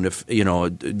their own. If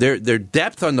their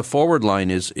depth on the forward line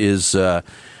is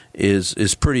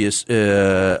pretty.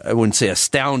 I wouldn't say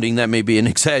astounding. That may be an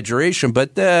exaggeration,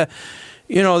 but they've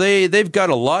got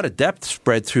a lot of depth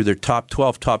spread through their top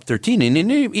 12, top 13, and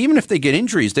even if they get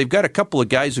injuries, they've got a couple of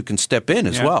guys who can step in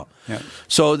as well. Yeah.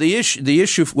 So the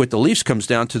issue with the Leafs comes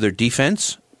down to their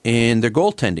defense and their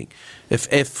goaltending.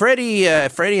 If Freddie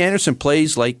Anderson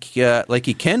plays like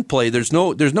he can play, there's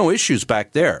no issues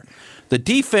back there. The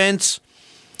defense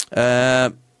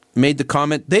made the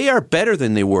comment they are better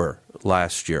than they were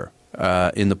last year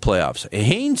in the playoffs.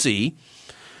 Hainsey,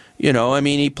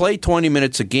 he played 20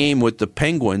 minutes a game with the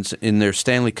Penguins in their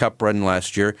Stanley Cup run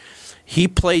last year. He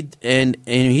played, and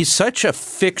he's such a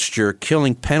fixture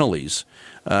killing penalties.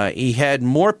 He had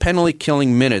more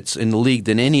penalty-killing minutes in the league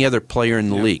than any other player in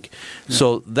the league. Yeah.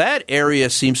 So that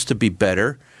area seems to be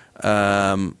better. His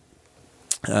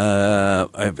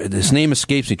name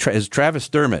escapes me. Is Travis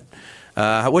Dermott.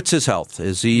 What's his health?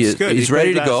 Is he? He's good. He's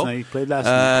ready to go. He played last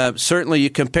night. Certainly, you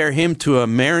compare him to a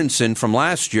Marinson from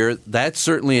last year. That's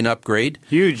certainly an upgrade.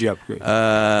 Huge upgrade.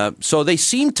 So they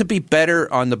seem to be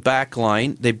better on the back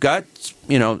line. They've got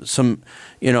some.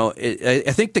 I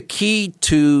think the key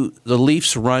to the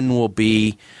Leafs' run will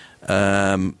be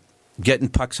getting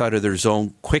pucks out of their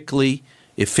zone quickly,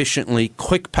 efficiently,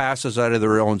 quick passes out of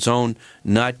their own zone,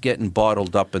 not getting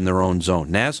bottled up in their own zone.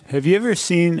 Naz? Have you ever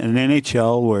seen an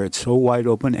NHL where it's so wide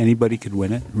open anybody could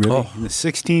win it? Really? The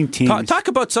 16 teams. Talk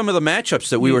about some of the matchups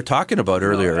that we were talking about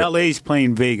earlier. LA's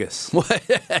playing Vegas.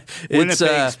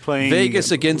 It's playing Vegas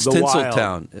against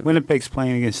Tinseltown. Winnipeg's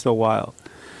playing against the Wild.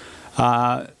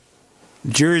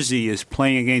 Jersey is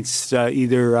playing against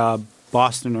either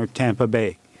Boston or Tampa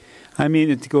Bay. I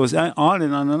mean, it goes on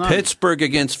and on and on. Pittsburgh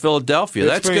against Philadelphia.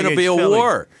 That's going to be a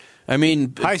war. I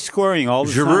mean, high scoring all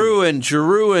the time.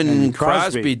 Giroux and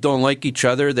Crosby don't like each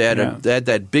other. They had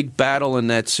that big battle in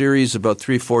that series about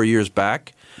 3-4 years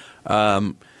back.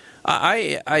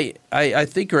 I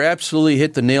think you're absolutely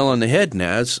hit the nail on the head,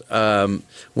 Naz.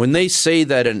 When they say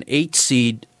that an 8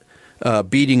 seed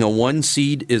beating a 1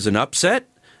 seed is an upset,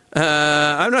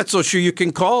 I'm not so sure you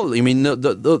can call it. I mean,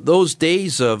 those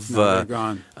days of they're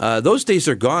gone. Those days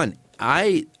are gone.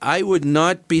 I would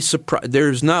not be surprised.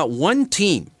 There's not one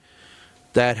team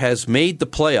that has made the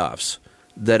playoffs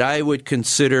that I would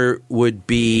consider would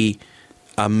be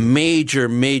a major,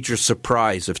 major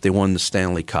surprise if they won the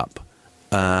Stanley Cup.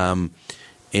 And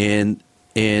that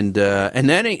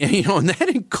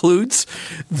includes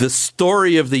the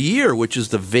story of the year, which is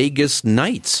the Vegas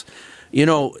Knights. You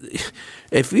know,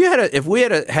 if we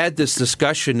had this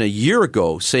discussion a year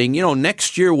ago, saying, you know,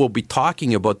 next year we'll be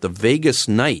talking about the Vegas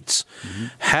Knights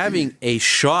having a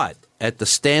shot at the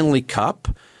Stanley Cup,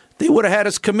 they would have had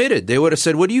us committed. They would have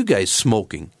said, "What are you guys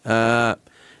smoking?"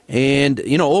 And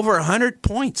you know, over 100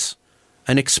 points,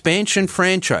 an expansion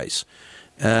franchise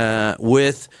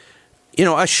with, you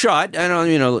know, a shot. I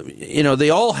don't, you know, they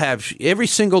all have. Every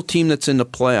single team that's in the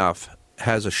playoff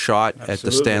has a shot at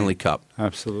the Stanley Cup.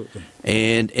 Absolutely.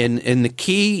 And the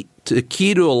key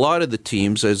to a lot of the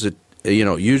teams, as it, you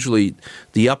know, usually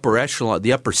the upper echelon,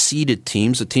 the upper seeded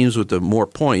teams, the teams with the more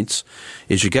points,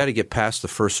 is you got to get past the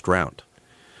first round.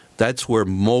 That's where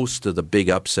most of the big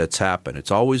upsets happen. It's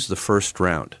always the first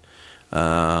round.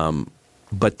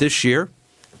 But this year,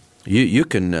 you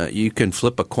can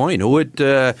flip a coin.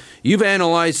 You've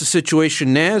analyzed the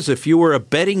situation, Naz. If you were a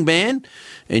betting man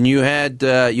and you had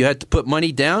to put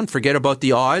money down, forget about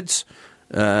the odds.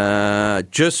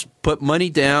 Just put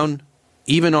money down,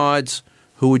 even odds.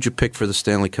 Who would you pick for the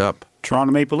Stanley Cup?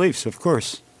 Toronto Maple Leafs, of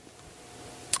course.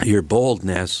 You're bold,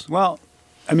 Naz. Well,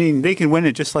 I mean, they can win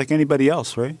it just like anybody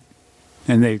else, right?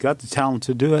 And they've got the talent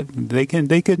to do it. They can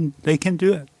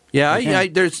do it. Yeah,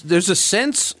 there's a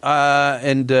sense,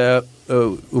 and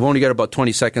we've only got about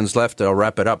 20 seconds left. I'll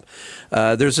wrap it up.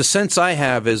 There's a sense I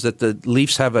have is that the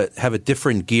Leafs have a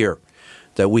different gear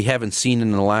that we haven't seen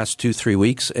in the last 2-3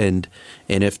 weeks, and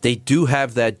if they do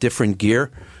have that different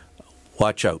gear,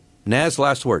 watch out. Naz,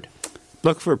 last word.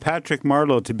 Look for Patrick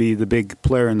Marleau to be the big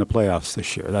player in the playoffs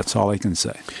this year. That's all I can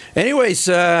say. Anyways,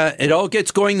 it all gets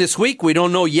going this week. We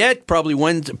don't know yet.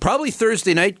 Probably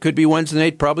Thursday night. Could be Wednesday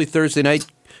night. Probably Thursday night.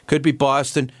 Could be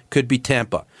Boston. Could be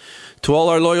Tampa. To all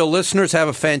our loyal listeners, have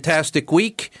a fantastic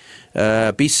week.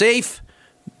 Be safe.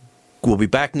 We'll be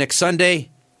back next Sunday.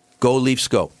 Go Leafs,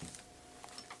 go.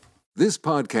 This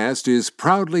podcast is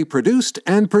proudly produced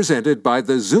and presented by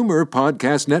the Zoomer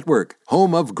Podcast Network,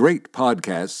 home of great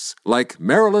podcasts like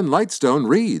Marilyn Lightstone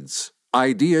Reads,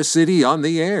 Idea City on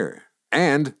the Air,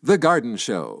 and The Garden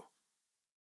Show.